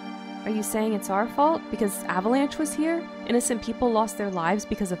 Are you saying it's our fault because Avalanche was here? Innocent people lost their lives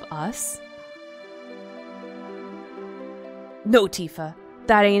because of us? No, Tifa.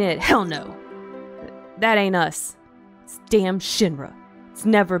 That ain't it. Hell no. That ain't us. It's damn Shinra. It's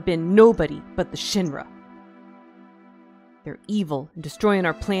never been nobody but the Shinra. They're evil and destroying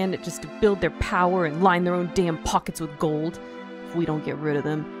our planet just to build their power and line their own damn pockets with gold. If we don't get rid of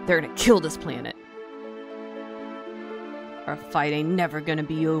them, they're gonna kill this planet. Our fight ain't never gonna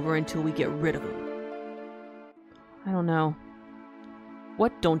be over until we get rid of them. I don't know.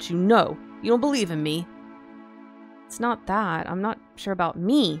 What don't you know? You don't believe in me. It's not that. I'm not sure about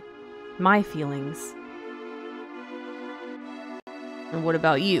me. My feelings. And what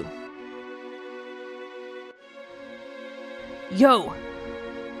about you? Yo!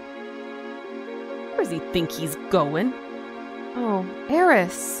 Where does he think he's going? Oh,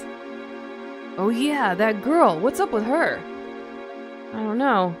 Eris. Oh yeah, that girl. What's up with her? I don't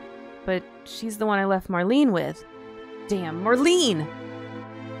know, but she's the one I left Marlene with. Damn, Marlene!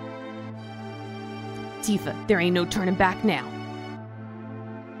 Tifa, there ain't no turning back now.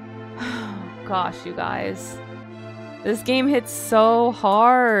 Gosh, you guys. This game hits so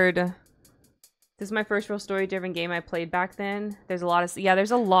hard. This is my first real story-driven game I played back then. There's a lot of, yeah, there's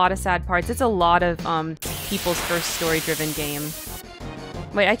a lot of sad parts. It's a lot of people's first story-driven game.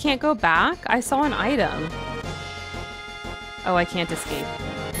 Wait, I can't go back? I saw an item. Oh, I can't escape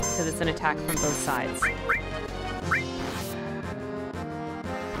because it's an attack from both sides.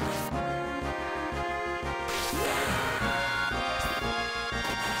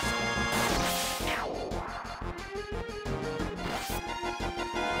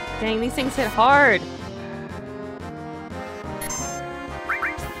 Dang, these things hit hard.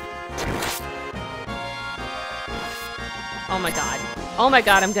 Oh my god. Oh my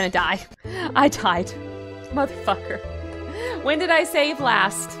god, I'm gonna die. I died. Motherfucker. When did I save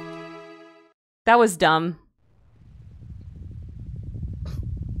last? That was dumb.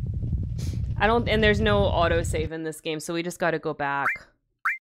 And there's no autosave in this game, so we just gotta go back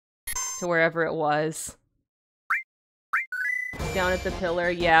to wherever it was. Down at the pillar.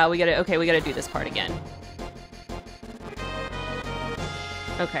 Yeah, we gotta do this part again.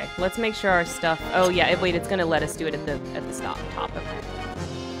 Okay, let's make sure our stuff... Oh yeah, wait, it's gonna let us do it at the top. Okay.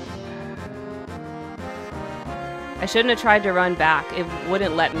 I shouldn't have tried to run back. It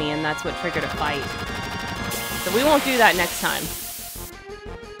wouldn't let me, and that's what triggered a fight. So we won't do that next time.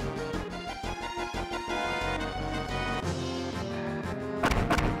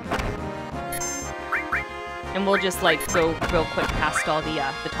 And we'll just, like, go real quick past all the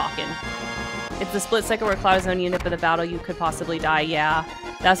talking. It's the split second where Cloud is own unit for the battle, you could possibly die. Yeah,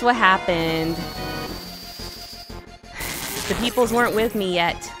 that's what happened. The peoples weren't with me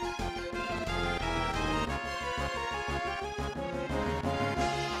yet.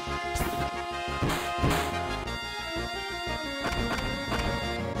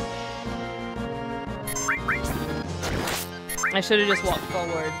 I should have just walked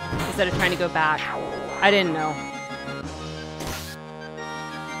forward instead of trying to go back. I didn't know.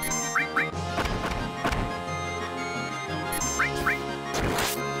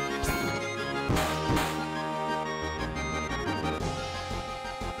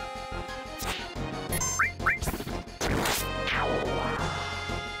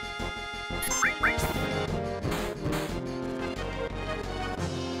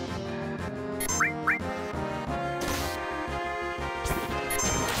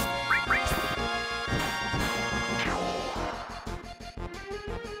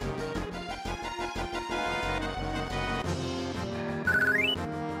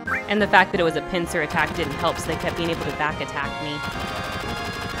 And the fact that it was a pincer attack didn't help, so they kept being able to back attack me.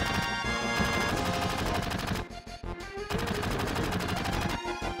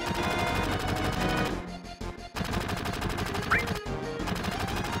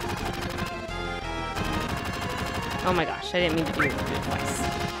 Oh my gosh, I didn't mean to do it twice.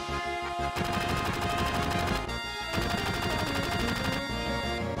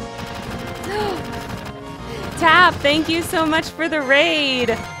 Tap, thank you so much for the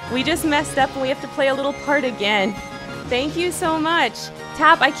raid. We just messed up and we have to play a little part again. Thank you so much.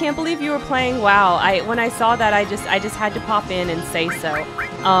 Tap, I can't believe you were playing WoW. When I saw that, I just had to pop in and say so.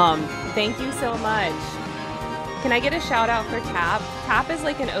 Thank you so much. Can I get a shout out for Tap? Tap is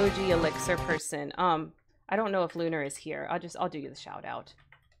like an OG Elixir person. I don't know if Lunar is here. I'll do you the shout out.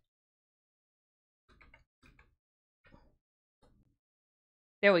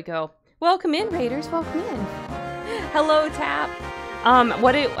 There we go. Welcome in, Raiders. Welcome in. Hello, Tap.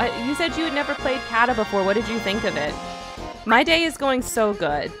 You said you had never played Kata before. What did you think of it? My day is going so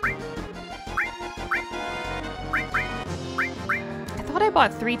good. I thought I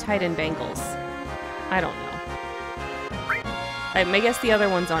bought 3 Titan Bangles. I don't know. I guess the other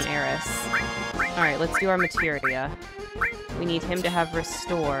one's on Eris. Alright, let's do our materia. We need him to have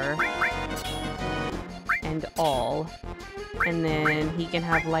Restore. And All. And then he can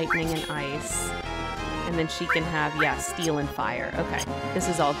have Lightning and Ice. And then she can have, yeah, Steel and Fire. Okay, this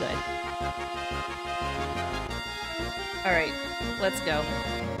is all good. Alright, let's go.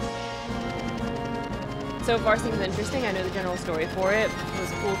 So far seems interesting. I know the general story for it. It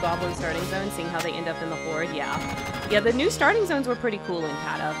was a cool Goblin starting zone, seeing how they end up in the Horde, yeah. Yeah, the new starting zones were pretty cool in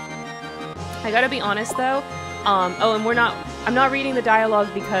Kata. I gotta be honest though, oh, and I'm not reading the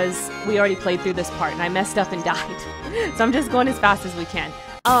dialogue because we already played through this part and I messed up and died. So I'm just going as fast as we can.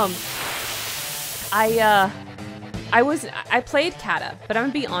 I played Kata, but I'm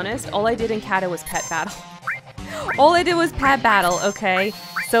gonna be honest, all I did in Kata was pet battle. All I did was pet battle, okay?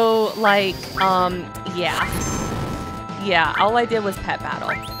 So, like, yeah. Yeah, all I did was pet battle.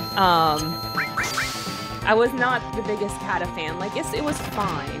 I was not the biggest Kata fan. Like, it was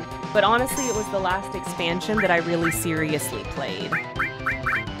fine. But honestly, it was the last expansion that I really seriously played.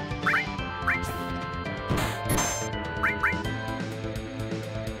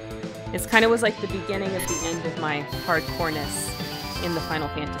 It kind of was like the beginning of the end of my hardcoreness in the Final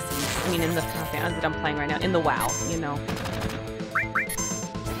Fantasy. I mean, in the Final Fantasy that I'm playing right now. In the WoW, you know.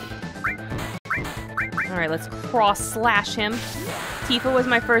 Alright, let's cross-slash him. Tifa was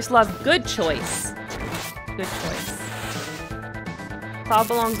my first love. Good choice. Good choice. Cloud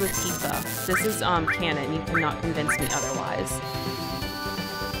belongs with Tifa. This is canon. You cannot convince me otherwise.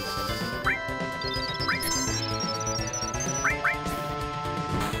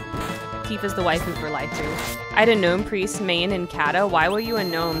 Tifa's the waifu for life too. I had a gnome priest main in Kata. Why were you a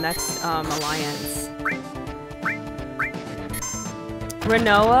gnome? That's Alliance.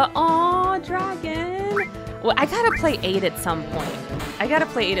 Renoa. Aw, dragon. Well, I gotta play 8 at some point. I gotta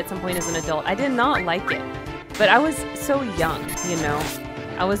play 8 at some point as an adult. I did not like it. But I was so young, you know.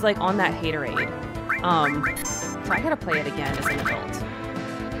 I was like on that haterade. So I gotta play it again as an adult.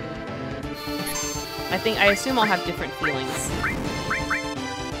 I assume I'll have different feelings.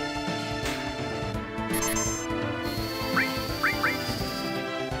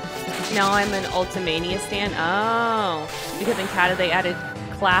 Now I'm an Ultimania stan. Oh, because in Kata they added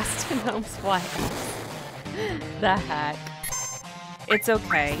class to Gnome's Fly. The heck. It's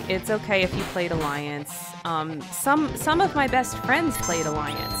okay. It's okay if you played Alliance. Some of my best friends played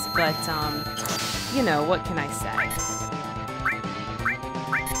Alliance, but you know, what can I say?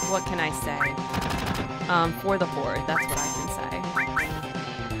 What can I say? For the Horde, that's what I can say.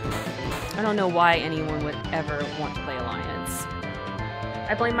 I don't know why anyone would ever want to play Alliance.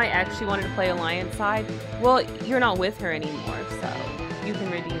 I blame my ex, she wanted to play Alliance side. Well, you're not with her anymore, so you can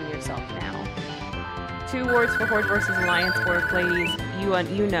redeem yourself now. 2 wards for Horde versus Alliance Horde, ladies.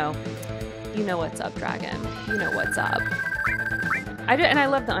 You know what's up, Dragon. You know what's up. And I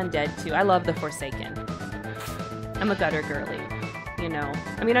love the undead too. I love the Forsaken. I'm a gutter girly, you know.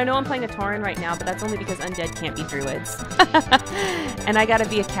 I mean, I know I'm playing a Tauren right now, but that's only because undead can't be druids. And I gotta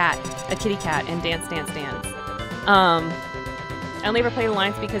be a cat, a kitty cat, and dance. I only ever played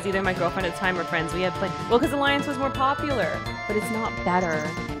Alliance because either my girlfriend at the time or friends we had played. Well, because Alliance was more popular, but it's not better.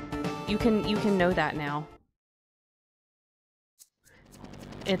 You can know that now.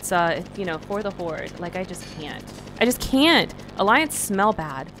 It's you know, for the Horde. Like, I just can't. Alliance smell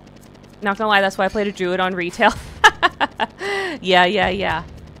bad. Not gonna lie, that's why I played a druid on retail. Yeah.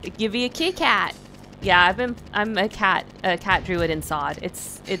 Give me a kitty cat. Yeah, I'm a cat druid in sod.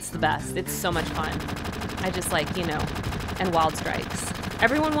 It's the best. It's so much fun. I just like, you know, and wild strikes.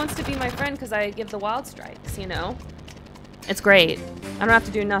 Everyone wants to be my friend because I give the wild strikes, you know? It's great. I don't have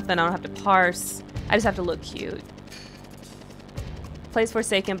to do nothing. I don't have to parse. I just have to look cute. Plays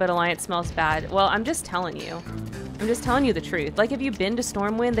Forsaken, but Alliance smells bad. Well, I'm just telling you. I'm just telling you the truth. Like, if you've been to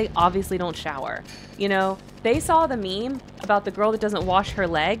Stormwind, they obviously don't shower. You know, they saw the meme about the girl that doesn't wash her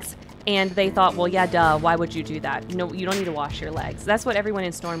legs, and they thought, well, yeah, duh, why would you do that? You know, you don't need to wash your legs. That's what everyone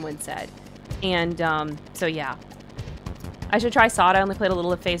in Stormwind said. And, so yeah. I should try SOD. I only played a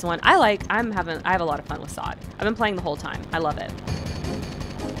little of Phase 1. I have a lot of fun with SOD. I've been playing the whole time. I love it.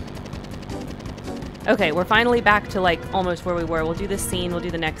 Okay, we're finally back to, like, almost where we were. We'll do this scene. We'll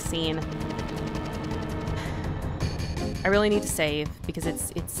do the next scene. I really need to save because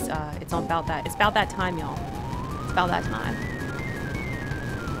it's about that. It's about that time, y'all. It's about that time.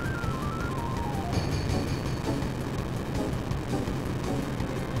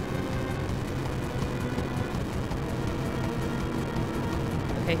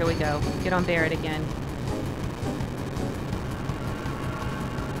 Okay, here we go. Get on Barrett again.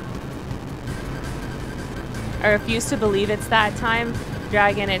 I refuse to believe it's that time,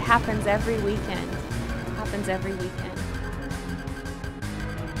 Dragon. It happens every weekend. It happens every weekend.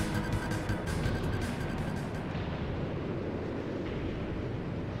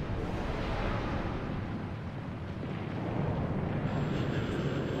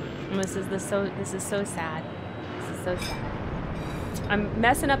 And this is so sad. This is so sad. I'm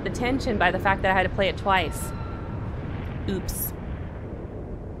messing up the tension by the fact that I had to play it twice. Oops.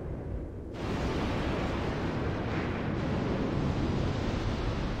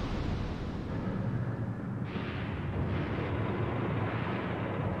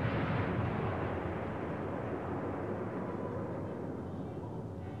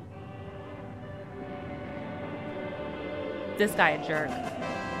 This guy a jerk.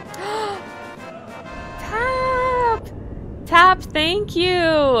 Tap, thank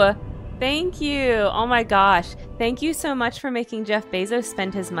you. Thank you. Oh my gosh. Thank you so much for making Jeff Bezos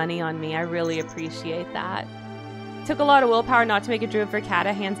spend his money on me. I really appreciate that. Took a lot of willpower not to make a druid for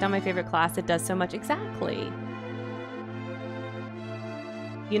Kata. Hands down my favorite class. It does so much. Exactly.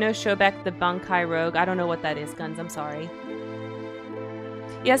 You know Shobek the Bunkai Rogue? I don't know what that is, Guns. I'm sorry.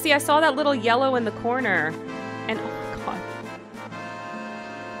 Yeah, see, I saw that little yellow in the corner. And oh my god.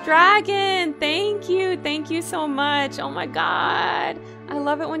 Dragon, thank you. Thank you so much. Oh my god. I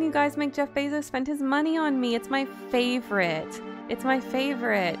love it when you guys make Jeff Bezos spend his money on me. It's my favorite. It's my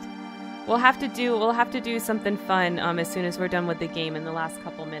favorite. We'll have to do something fun as soon as we're done with the game in the last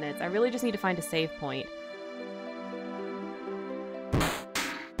couple minutes. I really just need to find a save point.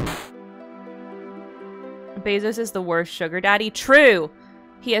 Bezos is the worst sugar daddy. True.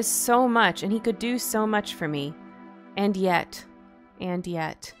 He has so much and he could do so much for me. And yet,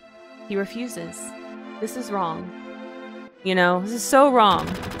 he refuses. This is wrong. You know, this is so wrong.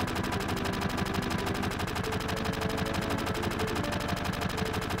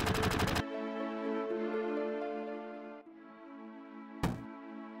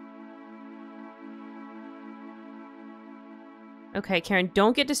 Okay, Karen,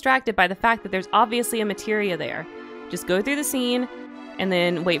 don't get distracted by the fact that there's obviously a materia there. Just go through the scene and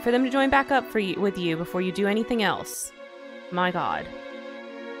then wait for them to join back up with you before you do anything else. My god.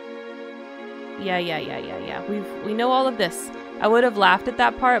 Yeah. We know all of this. I would have laughed at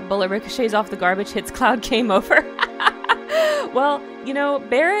that part. Bullet ricochets off the garbage, hits cloud, game over. Well, you know,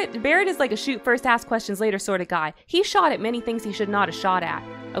 Barrett is like a shoot first, ask questions later sort of guy. He shot at many things he should not have shot at,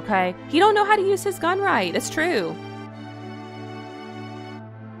 okay? He don't know how to use his gun right. It's true.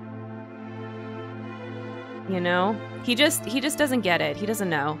 You know? He just doesn't get it. He doesn't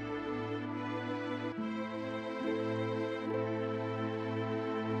know.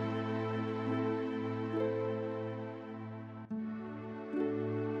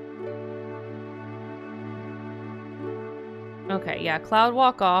 Okay, yeah, Cloud,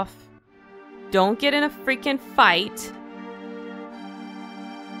 walk off. Don't get in a freaking fight.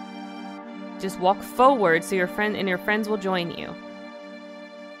 Just walk forward so your friends will join you.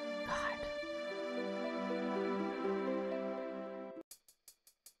 God.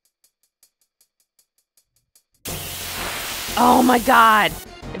 Oh my god!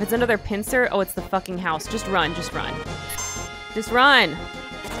 If it's another pincer, oh, it's the fucking house. Just run, just run. Just run!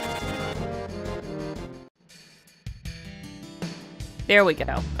 There we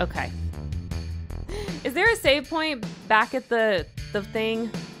go. Okay. Is there a save point back at the thing?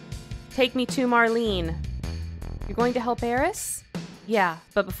 Take me to Marlene. You're going to help Eris? Yeah,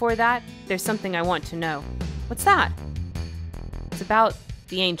 but before that, there's something I want to know. What's that? It's about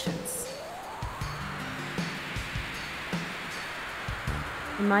the ancients.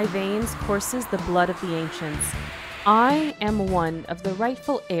 In my veins courses the blood of the ancients. I am one of the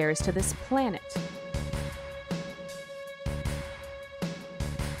rightful heirs to this planet.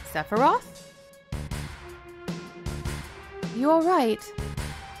 Sephiroth? You alright?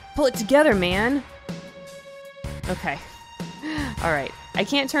 Pull it together, man! Okay. Alright. I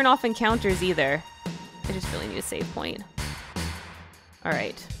can't turn off encounters either. I just really need a save point.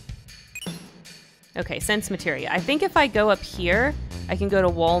 Alright. Okay, sense materia. I think if I go up here, I can go to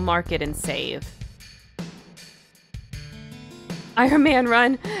Wall Market and save. Iron Man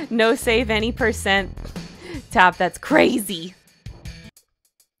run, no save any percent. Tap, that's crazy!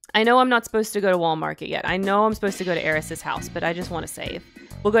 I know I'm not supposed to go to Wall Market yet. I know I'm supposed to go to Eris's house, but I just want to save.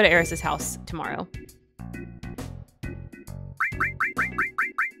 We'll go to Eris's house tomorrow.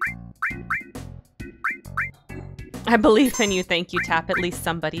 I believe in you, thank you, Tap. At least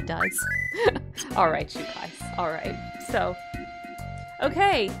somebody does. Alright, you guys. Alright. So,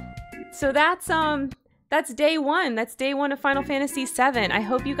 okay. So that's day one. That's day one of Final Fantasy VII. I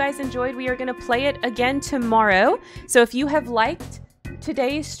hope you guys enjoyed. We are going to play it again tomorrow. So if you have liked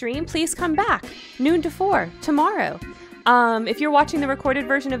today's stream, please come back noon to 4 tomorrow. If you're watching the recorded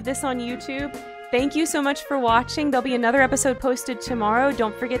version of this on YouTube, thank you so much for watching. There'll be another episode posted tomorrow.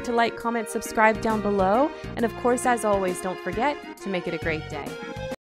 Don't forget to like, comment, subscribe down below. And of course, as always, don't forget to make it a great day.